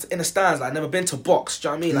was always in the stands. Like, I've never been to box. Do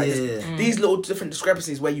you know what I mean? Like, these little different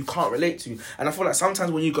discrepancies where you can't relate to. And I feel like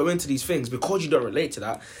sometimes when you go into these things, because you don't relate to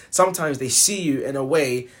that, sometimes they see you in a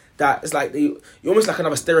way that it's like you're almost like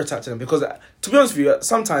another stereotype to them. Because, to be honest with you,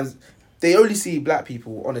 sometimes they only see black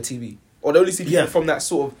people on the TV. Or they only see people from that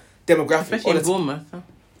sort of demographic. Especially in Bournemouth.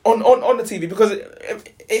 On the TV, because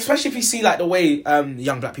especially if you see like the way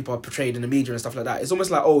young black people are portrayed in the media and stuff like that, it's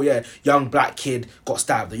almost like, oh yeah, young black kid got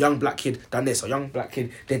stabbed, a young black kid done this, or young black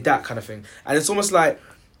kid did that kind of thing. And it's almost like,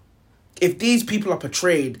 if these people are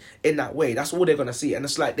portrayed in that way, that's all they're going to see. And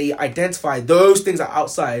it's like they identify those things that are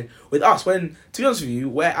outside with us, when, to be honest with you,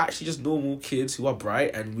 we're actually just normal kids who are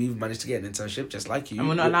bright and we've managed to get an internship just like you. And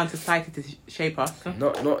we're not allowed society to shape us.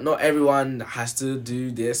 Not everyone has to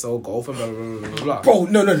do this or golf and blah, blah, blah, blah. Bro,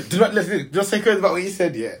 no. Do not listen. Just say crazy about what you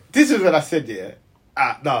said, yeah. This is what I said, yeah.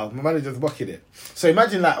 No, my manager's bucking it. So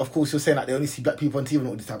imagine, like, of course, you're saying that they only see black people on TV and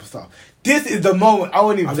all this type of stuff. This is the moment I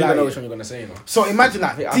won't even. I think I know which one you're gonna say. You know. So imagine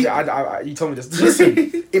that. You told me this.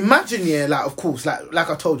 Listen, imagine, yeah, like, of course, like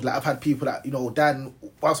I told you, like, I've had people that, you know, dad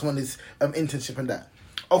whilst I'm on this internship and that.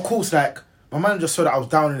 Of course, like, my manager saw that I was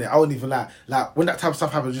down in it. I wouldn't even lie. Like, when that type of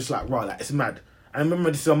stuff happens, just like, right, like, it's mad. And I remember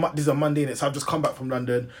this is a Monday in it, so I've just come back from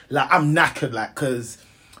London. Like, I'm knackered, like, because.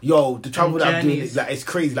 Yo, the travel that I'm doing is like, it's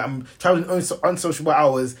crazy. Like, I'm traveling unsociable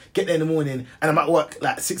hours, get there in the morning, and I'm at work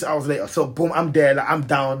like 6 hours later. So boom, I'm there, like, I'm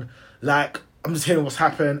down, like, I'm just hearing what's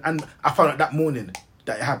happened, and I found out that morning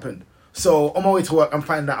that it happened. So on my way to work, I'm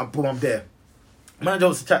finding out, boom, I'm there. Manager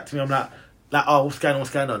wants to chat to me. I'm like, oh, what's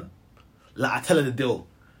going on? Like, I tell her the deal,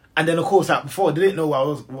 and then of course, like, before they didn't know where I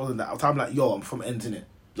wasn't that. I'm like, yo, I'm from Ends, innit?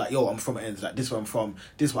 Like, yo, I'm from Ends. Like, this is where I'm from.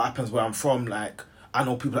 This is what happens where I'm from. Like, I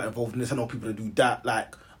know people that are involved in this. I know people that do that.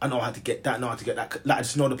 Like, I know how to get that, Like, I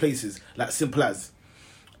just know the places. Like, simple as.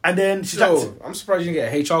 And then she's like... I'm surprised you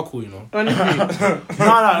didn't get a HR call, you know. Honestly.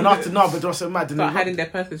 No, but they're so mad. Start hiding their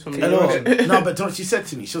purses from me. No, but do you know what she said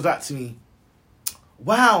to me? She was like to me,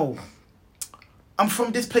 wow, I'm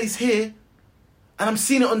from this place here, and I'm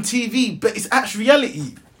seeing it on TV, but it's actually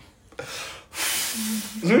reality.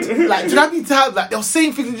 Like, do you know how many times like they're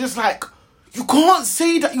saying things and just like, you can't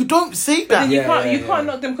say that. You don't say that. You can't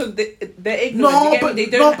knock them because they're ignorant. No, but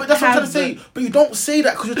that's what I'm trying to say. But you don't say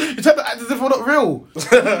that because you try to act as if we're not real.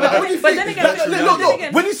 Like, what do you think? Then again,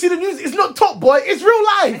 Look, when you see the news, it's not Top Boy, it's real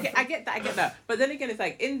life. I get that. But then again, it's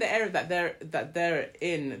like in the area that they're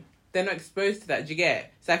in, they're not exposed to that. Do you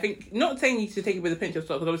get? So I think, not saying you should take it with a pinch of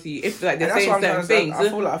salt, because obviously if like they're saying certain things,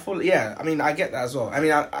 I feel yeah. I mean, I get that as well. I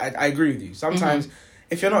mean, I agree with you. Sometimes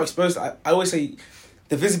if you're not exposed, I always say,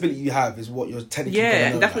 the visibility you have is what you're technically going to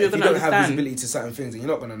know. That's what you're going to understand. If you don't have visibility to certain things, then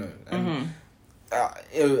you're not going to know. And,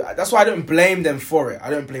 that's why I don't blame them for it.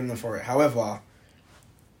 However,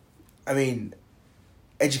 I mean,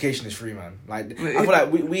 education is free, man. Like, I feel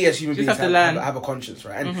like we as human beings have a conscience,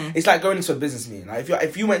 right? And it's like going into a business meeting. Like,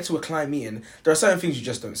 if you went to a client meeting, there are certain things you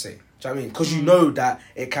just don't say. Do you know what I mean? Because you know that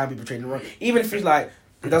it can be portrayed wrong. Even if it's like,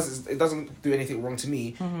 it doesn't do anything wrong to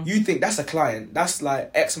me. You think that's a client, that's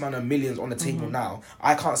like X amount of millions on the table now.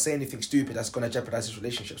 I can't say anything stupid that's going to jeopardize this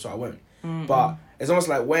relationship, so I won't. But it's almost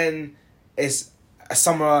like when it's a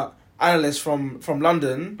summer analyst from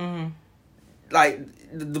London, like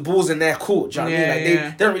the ball's in their court. Do you know what I mean? Like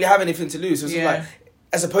they don't really have anything to lose. So it's like,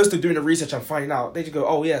 as opposed to doing the research and finding out, they just go,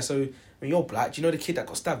 oh yeah, so when you're black, do you know the kid that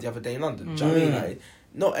got stabbed the other day in London? Do you know what I mean? Like,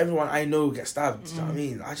 not everyone I know gets stabbed. Do you know what I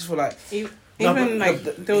mean? I just feel like. There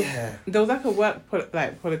was like a work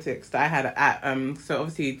politics that I had at so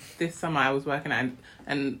obviously this summer I was working at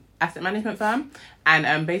an asset management firm,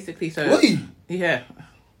 and basically talking to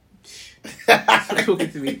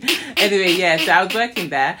me anyway, so I was working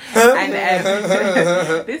there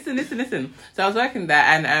and listen, so I was working there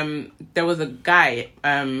and there was a guy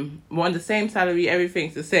on the same salary,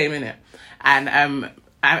 everything's the same, innit?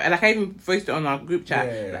 And I even voiced it on our group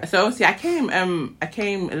chat. So obviously I came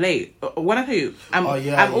late. When I tell you, I'm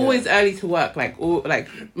always early to work. Like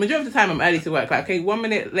majority of the time I'm early to work. Like, okay, 1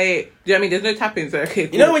 minute late. Do you know what I mean? There's no tapping. So okay,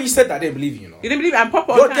 cool. You know when you said that, I didn't believe you. You didn't believe it. I'm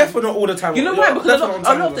proper. You're definitely not all the time. You know why? Because a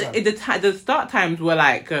lot of the start times were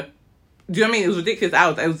like. Do you know what I mean? It was ridiculous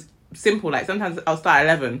hours. It was simple. Like sometimes I'll start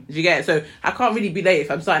at 11. Do you get it? So I can't really be late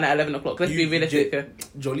if I'm starting at 11 o'clock. Let's be realistic.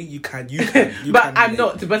 Jolie, you can. But I'm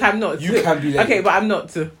not. You can be late. Okay, but I'm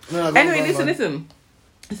not. Anyway, listen.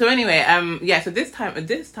 So anyway, so this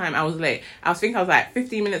time I was late. I was like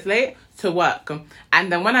 15 minutes late to work,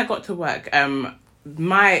 and then when I got to work,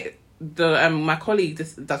 my colleague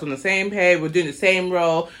that's on the same pay, we're doing the same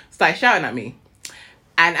role, started shouting at me,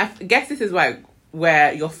 and I guess this is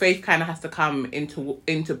where your faith kind of has to come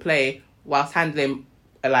into play whilst handling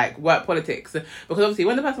like work politics, because obviously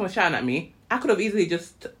when the person was shouting at me, I could have easily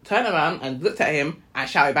just turned around and looked at him and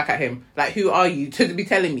shouted back at him. Like, who are you to be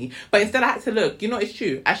telling me? But instead I had to look, it's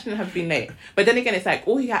true. I shouldn't have been late. But then again, it's like,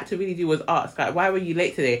 all he had to really do was ask, like, why were you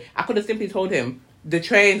late today? I could have simply told him the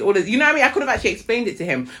trains, all this, you know what I mean? I could have actually explained it to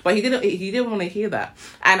him. But he didn't want to hear that.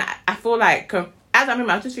 And I feel like, as I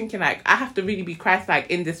remember, I was just thinking, like, I have to really be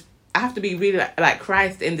Christ-like in this. I have to be really like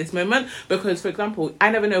Christ in this moment, because, for example,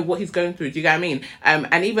 I never know what he's going through. Do you get what I mean?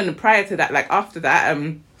 And even prior to that, like after that,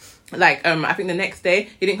 I think the next day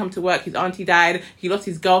he didn't come to work. His auntie died. He lost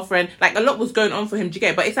his girlfriend. Like, a lot was going on for him. Do you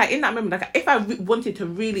get it? But it's like in that moment, like if I wanted to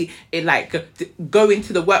really go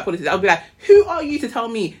into the work politics, I'll be like, who are you to tell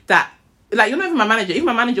me that? Like, you're not even my manager. Even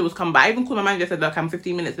my manager was come by. I even called my manager and said, look, I'm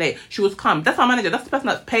 15 minutes late. She was come. That's our manager. That's the person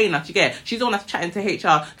that's paying us, you get it? She's the one that's chatting to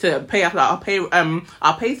HR to pay us our pay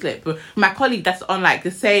slip. But my colleague that's on like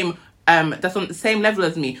the same that's on the same level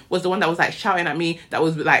as me was the one that was like shouting at me, that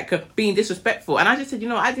was like being disrespectful. And I just said, at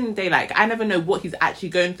the end of the day, like, I never know what he's actually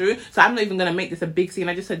going through, so I'm not even gonna make this a big scene.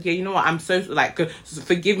 I just said, I'm so like,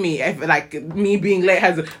 forgive me if like me being late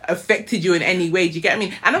has affected you in any way. Do you get what I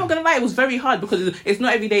mean? And I'm not gonna lie, it was very hard, because it's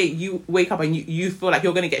not every day you wake up and you feel like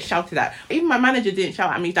you're gonna get shouted at. Even my manager didn't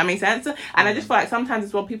shout at me, if that makes sense. And I just feel like sometimes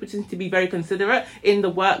as well, people just need to be very considerate in the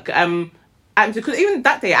work, and because even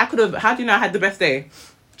that day I could have, how do you know I had the best day?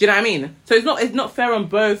 Do you know what I mean? So it's not fair on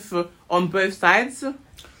both sides.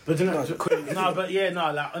 But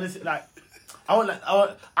like honestly, like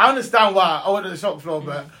I understand why I went to the shop floor,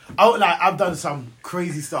 but I've done some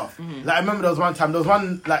crazy stuff. Like, I remember there was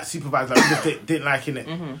one like supervisor we just didn't like, in it.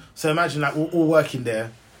 So imagine like we're all working there.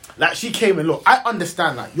 Like, she came in. Look, I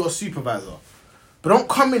understand, like, you're a supervisor, but don't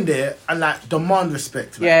come in there and like demand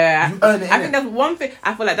respect. Like, you earn it. I think that's one thing.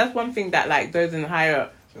 I feel like that's one thing that like those in higher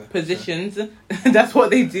positions, that's what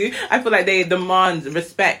they do. I feel like they demand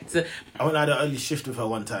respect. I went out the early shift with her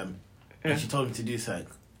one time, and she told me to do something.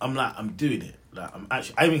 I'm like, I'm doing it. Like,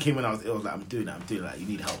 I even came when I was ill. Like, I'm doing it. Like, you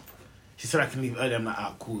need help. She said I can leave early. I'm like,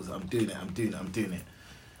 cool. So I'm doing it.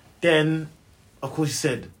 Then, of course, she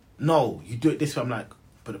said, no, you do it this way. I'm like,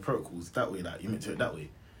 but the protocol's that way. Like, you meant to do it that way.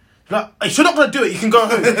 Like, if you're not gonna do it, you can go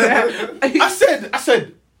home. I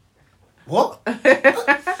said, what?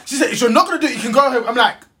 She said, if you're not gonna do it, you can go home. I'm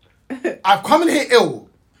like, I've come in here ill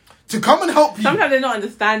to come and help you. Sometimes they're not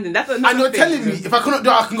understanding. That's and you're telling me if I cannot do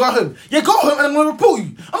it, I can go home. Yeah, go home and I'm gonna report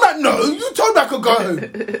you. I'm like, no, you told me I could go home.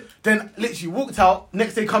 Then literally walked out.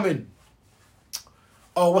 Next day, come in.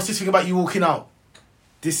 Oh, what's this thing about you walking out?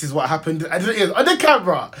 This is what happened. I didn't hear on the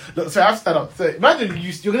camera. Look, so I've stand up. So imagine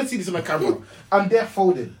you're gonna see this on the camera. I'm there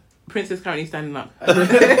folding. Prince is currently standing up.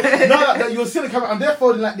 no, you'll see the camera. I'm there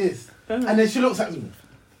folding like this, and then she looks at me.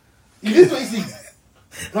 This is what you see.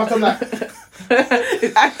 And I'm like,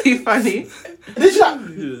 it's actually funny. And then she's like,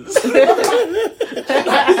 this is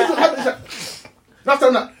what happens. After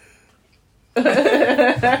I'm like.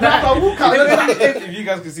 I walk out. If you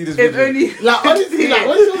guys can see this If video. only, Like honestly, like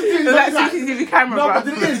what is doing? it's like CCTV camera, No, bro. but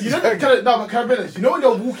the thing is, you know, but Carabellas, you know when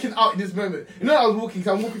you're walking out in this moment, you know I was walking,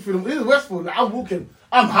 so I'm walking through this is Westfield, like, I'm walking,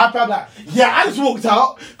 I'm happy, I'm like, yeah, I just walked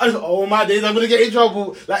out, I just, oh my days, I'm gonna get in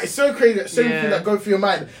trouble. Like, it's so crazy, so many things that go through your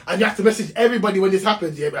mind, and you have to message everybody when this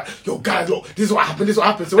happens, yeah, like, yo guys, look, this is what happened, this is what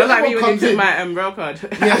happened. So when That's like me everyone when you comes took in, my rail card. Yeah.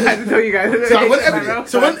 I had to tell you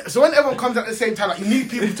guys. so when everyone comes at the same time, like, you need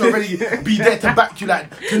people to already be there to back you, like,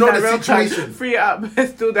 to know the situation. Free it up.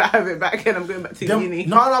 Still don't have it back, and I'm going back to uni.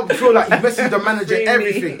 No, I feel like you message the manager,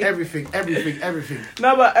 Free me. everything.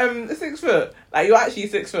 No, but 6 foot. Like, you're actually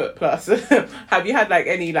 6 foot plus. Have you had like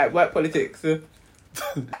any like work politics?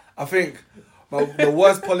 I think the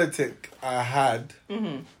worst politic I had,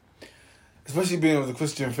 especially being of the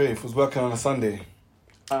Christian faith, was working on a Sunday.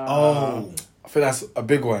 I think that's a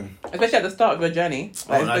big one. Especially at the start of your journey.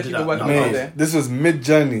 Like, no, I especially did the that. work No, on there. This was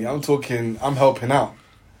mid-journey. I'm helping out.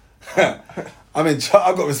 I mean,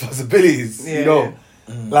 I've got responsibilities, Yeah, you know.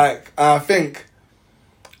 Like, I think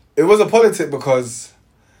it was a politic because,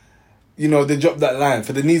 you know, they dropped that line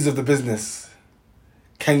for the needs of the business.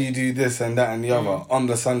 Can you do this and that and the other on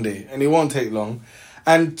the Sunday? And it won't take long.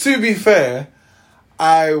 And to be fair,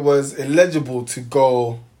 I was eligible to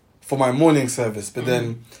go for my morning service, but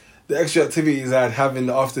then the extra activities I'd have in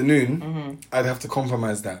the afternoon, I'd have to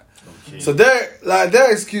compromise that. Okay. So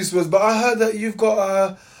their excuse was, but I heard that you've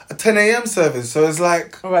got a 10 a.m. service, so it's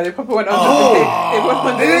like... Alright, they probably went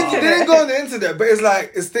on They didn't go on the internet, but it's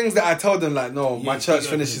like, it's things that I told them, like, no, my church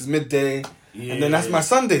finishes midday, and then that's my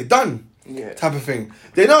Sunday, done. Yeah. Type of thing.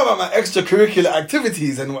 They know about my extracurricular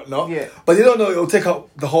activities and whatnot, but they don't know it'll take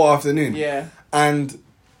up the whole afternoon. Yeah. And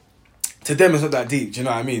to them, it's not that deep. Do you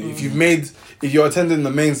know what I mean? If you're attending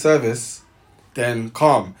the main service, then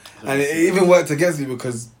calm. And it even worked against me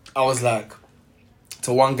because I was like,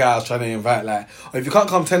 to one guy I was trying to invite, like, oh, if you can't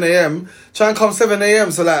come 10 a.m, try and come 7 a.m.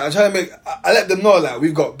 So like, I let them know, like,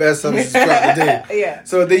 we've got bare services throughout the day. Yeah.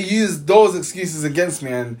 So they used those excuses against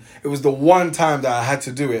me, and it was the one time that I had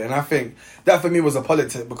to do it. And I think that for me was a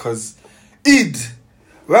politic because Eid,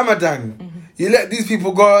 Ramadan, you let these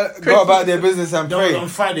people go about their business and pray. On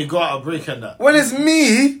Friday, go out a break and that. When it's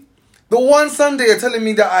me, the one Sunday you're telling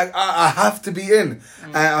me that I have to be in.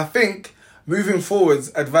 And I think moving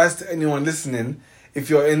forwards, advice to anyone listening, if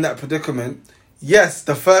you're in that predicament, yes,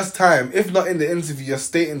 the first time, if not in the interview, you're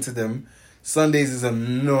stating to them, Sundays is a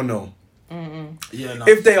no-no. Yeah, no.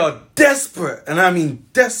 If they are desperate, and I mean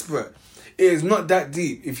desperate, it is not that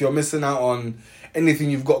deep if you're missing out on anything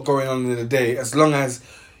you've got going on in the day, as long as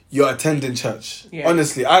you're attending church. Yeah.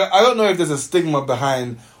 Honestly, I don't know if there's a stigma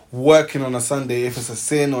behind working on a Sunday, if it's a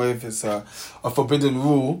sin or if it's a forbidden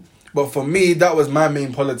rule. But for me, that was my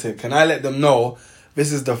main politic. And I let them know,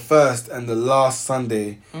 this is the first and the last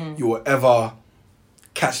Sunday you will ever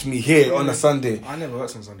catch me here on a Sunday. I never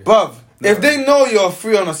worked on Sunday. Bruv, if they know you're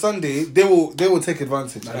free on a Sunday, they will take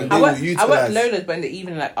advantage and they will utilize. I worked Lola's, but in the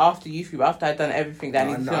evening, like after youth group, after I'd done everything that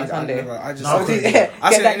I needed to do on Sunday. I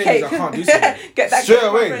get that cake. I can't do so. Get that straight cake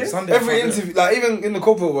away. Sunday, Every interview, like even in the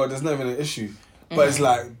corporate world, there's not even an issue. But it's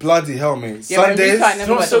like bloody hell, mate. Yeah, Sundays. I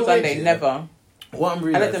never worked on Sunday. Never. What I'm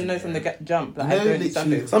I let them know from the jump. Like, I don't do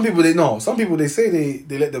Sundays. Some people they know. Some people they say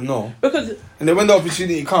they let them know. Because and then when the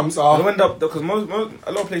opportunity comes, because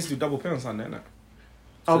a lot of places do double pay on Sunday, innit?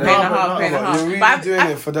 pay and a half. You're really doing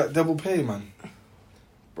it for that double pay, man.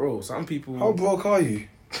 Bro, some people. How broke are you?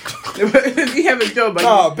 If you have a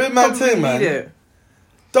job, big man thing, man.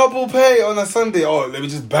 Double pay on a Sunday. Oh, let me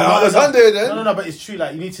just bang out a Sunday then. No, but it's true.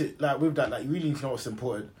 Like you need to, like with that, like you really need to know what's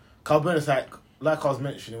important. Cause like I was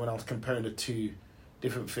mentioning when I was comparing the two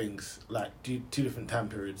different things, like two different time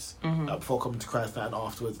periods, like before coming to Christ and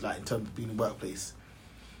afterwards, like in terms of being in the workplace.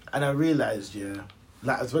 And I realised,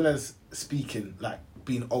 like as well as speaking, like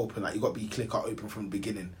being open, like you got to be clear-cut open from the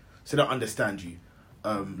beginning, so they don't understand you.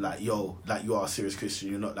 Like you are a serious Christian.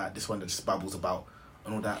 You're not like this one that just babbles about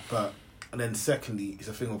and all that. But And then secondly, it's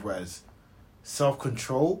a thing of whereas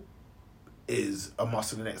self-control is a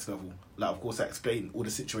must to the next level. Like, of course, I explained all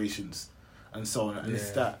the situations and so on. And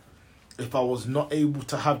it's that if I was not able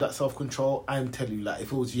to have that self-control, I'm telling you, like,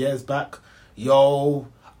 if it was years back,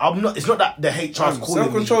 I'm not. It's not that the HR's calling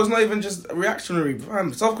self-control me. is not even just reactionary.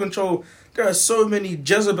 Self-control. There are so many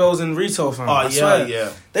Jezebels in retail, fam. I swear.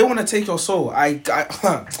 Yeah. They want to take your soul. I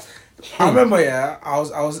remember. Yeah, I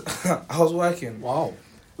was working. Wow.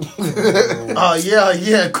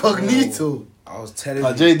 Yeah. Cognito. I was telling you.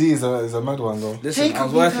 JD is a mad one though. Listen, I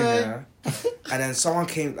was working there, and then someone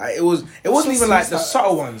came. Like it wasn't even like the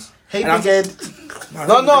subtle ones. Hey, big head. No.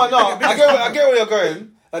 I get where you're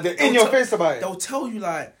going. Like they're in your face about it. They'll tell you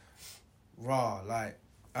like, raw, like,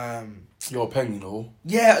 you're a pen, you know.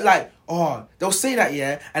 yeah, like, they'll say that,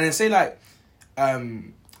 yeah, and then say like,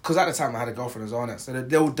 because at the time I had a girlfriend as well, on it, so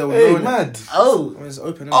they'll Hey, know mad. Oh. when it's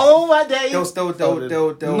open. Oh, my day.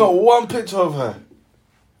 They'll Not one picture of her.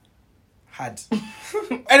 had.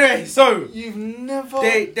 Anyway, so You've never.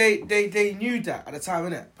 they knew that at the time,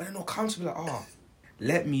 innit? But then they'll come to me like,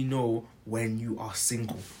 let me know when you are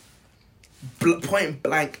single. Point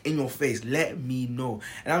blank in your face, let me know.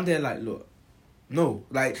 And I'm there like, look, no,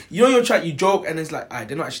 like, you know, you joke, and it's like,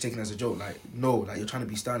 they're not actually taking it as a joke. Like, no, like, you're trying to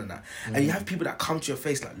be stern and that. And you have people that come to your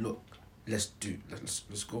face like, look, let's go. Do you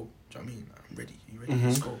know what I mean? I'm ready. You ready?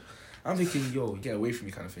 Let's go. I'm thinking, yo, get away from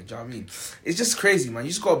me, kind of thing. Do you know what I mean? It's just crazy, man. You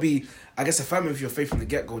just gotta be, I guess, a fan of your faith from the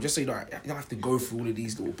get go, just so you don't have to go through all of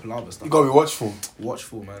these little palaver stuff. You gotta be watchful.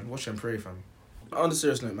 Watchful, man. Watch and pray, fam. On the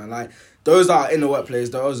serious note, man, like, those that are in the workplace,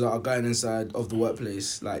 those that are going inside of the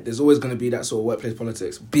workplace, like, there's always going to be that sort of workplace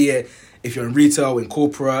politics. Be it if you're in retail, in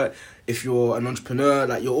corporate, if you're an entrepreneur,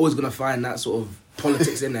 like, you're always going to find that sort of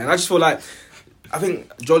politics in there. And I just feel like, I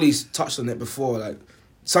think Jolly's touched on it before, like,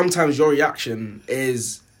 sometimes your reaction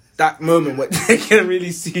is that moment where they can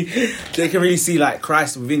really see like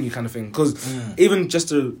Christ within you, kind of thing. Because even just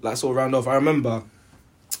to like sort of round off, I remember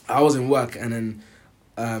I was in work, and then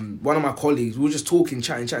one of my colleagues, we were just talking,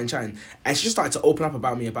 chatting, and she just started to open up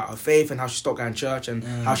about me, about her faith and how she stopped going to church, and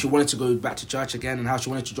how she wanted to go back to church again, and how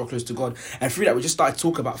she wanted to draw close to God. And through that, we just started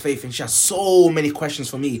talking about faith, and she had so many questions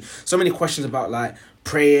for me, so many questions about like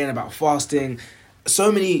praying, about fasting,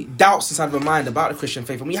 so many doubts inside of her mind about the Christian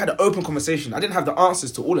faith. And we had an open conversation. I didn't have the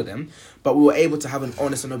answers to all of them, but we were able to have an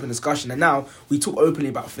honest and open discussion. And now we talk openly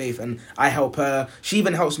about faith, and I help her. She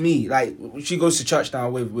even helps me. Like, she goes to church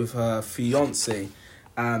now with her fiance.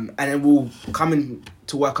 And then we'll come in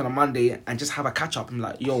to work on a Monday and just have a catch up and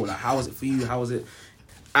like, yo, like, how was it for you? How was it?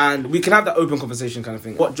 And we can have that open conversation kind of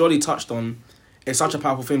thing. What Jolly touched on is such a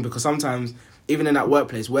powerful thing, because sometimes, even in that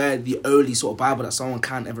workplace, we're the only sort of Bible that someone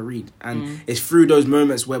can't ever read. And it's through those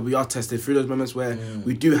moments where we are tested, through those moments where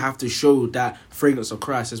we do have to show that fragrance of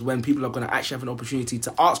Christ, is when people are going to actually have an opportunity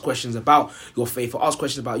to ask questions about your faith or ask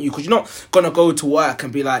questions about you. Because you're not going to go to work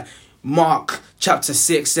and be like, Mark chapter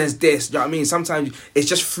 6 says this. You know what I mean? Sometimes it's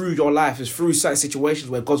just through your life, it's through certain situations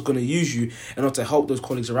where God's going to use you in order to help those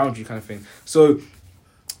colleagues around you, kind of thing. So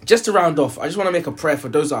just to round off, I just want to make a prayer for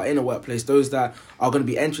those that are in a workplace, those that are going to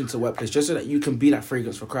be entering into the workplace, just so that you can be that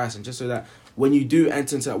fragrance for Christ, and just so that when you do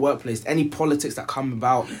enter into that workplace, any politics that come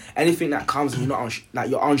about, anything that comes and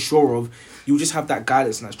you're unsure of, you just have that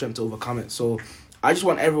guidance and that strength to overcome it. So I just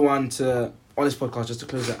want everyone to, on this podcast, just to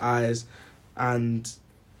close their eyes and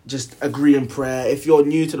just agree in prayer. If you're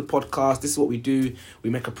new to the podcast, this is what we do. We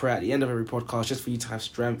make a prayer at the end of every podcast, just for you to have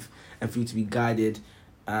strength and for you to be guided.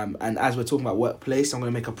 And as we're talking about workplace, I'm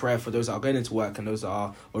going to make a prayer for those that are going into work and those that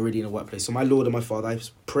are already in a workplace. So my Lord and my Father, I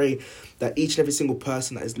pray that each and every single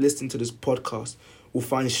person that is listening to this podcast will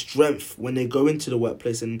find strength when they go into the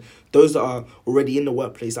workplace. And those that are already in the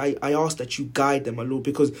workplace, I ask that you guide them, my Lord,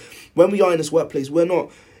 because when we are in this workplace, we're not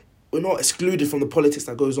excluded from the politics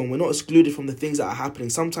that goes on. We're not excluded from the things that are happening.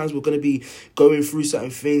 Sometimes we're going to be going through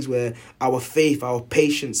certain things where our faith, our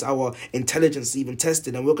patience, our intelligence is even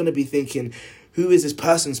tested. And we're going to be thinking, who is this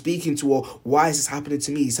person speaking to, or why is this happening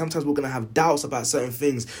to me? Sometimes we're going to have doubts about certain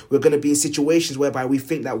things. We're going to be in situations whereby we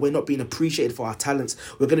think that we're not being appreciated for our talents.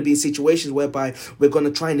 We're going to be in situations whereby we're going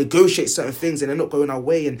to try and negotiate certain things and they're not going our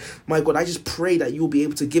way. And my God, I just pray that you'll be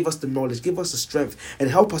able to give us the knowledge, give us the strength, and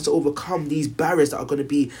help us to overcome these barriers that are going to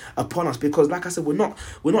be upon us. Because like I said, we're not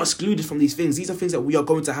excluded from these things. These are things that we are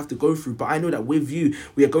going to have to go through. But I know that with you,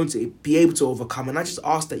 we are going to be able to overcome. And I just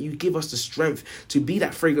ask that you give us the strength to be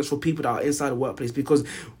that fragrance for people that are inside the workplace, because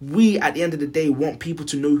we, at the end of the day, want people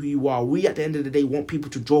to know who you are. We, at the end of the day, want people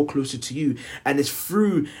to draw closer to you. And it's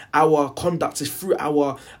through our conduct, it's through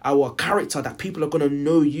our character that people are going to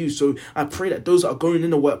know you. So I pray that those that are going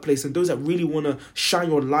in the workplace and those that really want to shine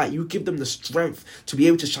your light, you give them the strength to be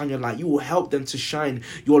able to shine your light. You will help them to shine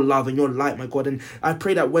your love and your light, my God. And I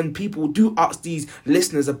pray that when people do ask these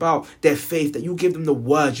listeners about their faith, that you give them the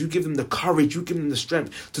words, you give them the courage, you give them the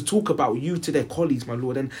strength to talk about you to their colleagues, my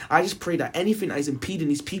Lord. And I just pray that anything that is impeding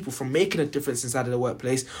these people from making a difference inside of the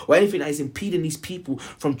workplace, or anything that is impeding these people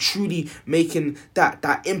from truly making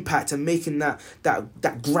that impact and making that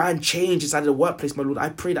grand change inside of the workplace, my Lord, I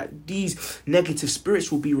pray that these negative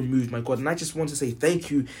spirits will be removed, my God. And I just want to say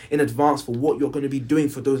thank you in advance for what you're going to be doing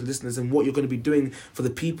for those listeners and what you're going to be doing for the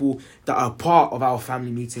people that are part of our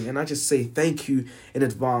family meeting. And I just say thank you in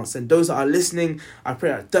advance. And those that are listening, I pray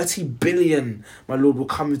that 30 billion, my Lord, will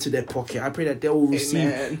come into their pocket. I pray that they will receive.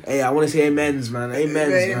 Amen. Hey, I want to say amens, man.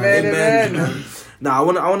 Amen. Man. Now,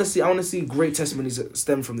 I want to see great testimonies that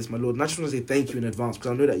stem from this, my Lord. And I just want to say thank you in advance,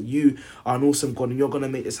 because I know that you are an awesome God and you're going to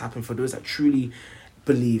make this happen for those that truly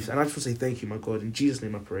believe. And I just want to say thank you, my God. In Jesus'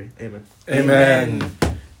 name I pray. Amen.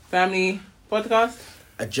 Family podcast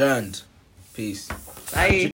Adjourned. Peace. Bye.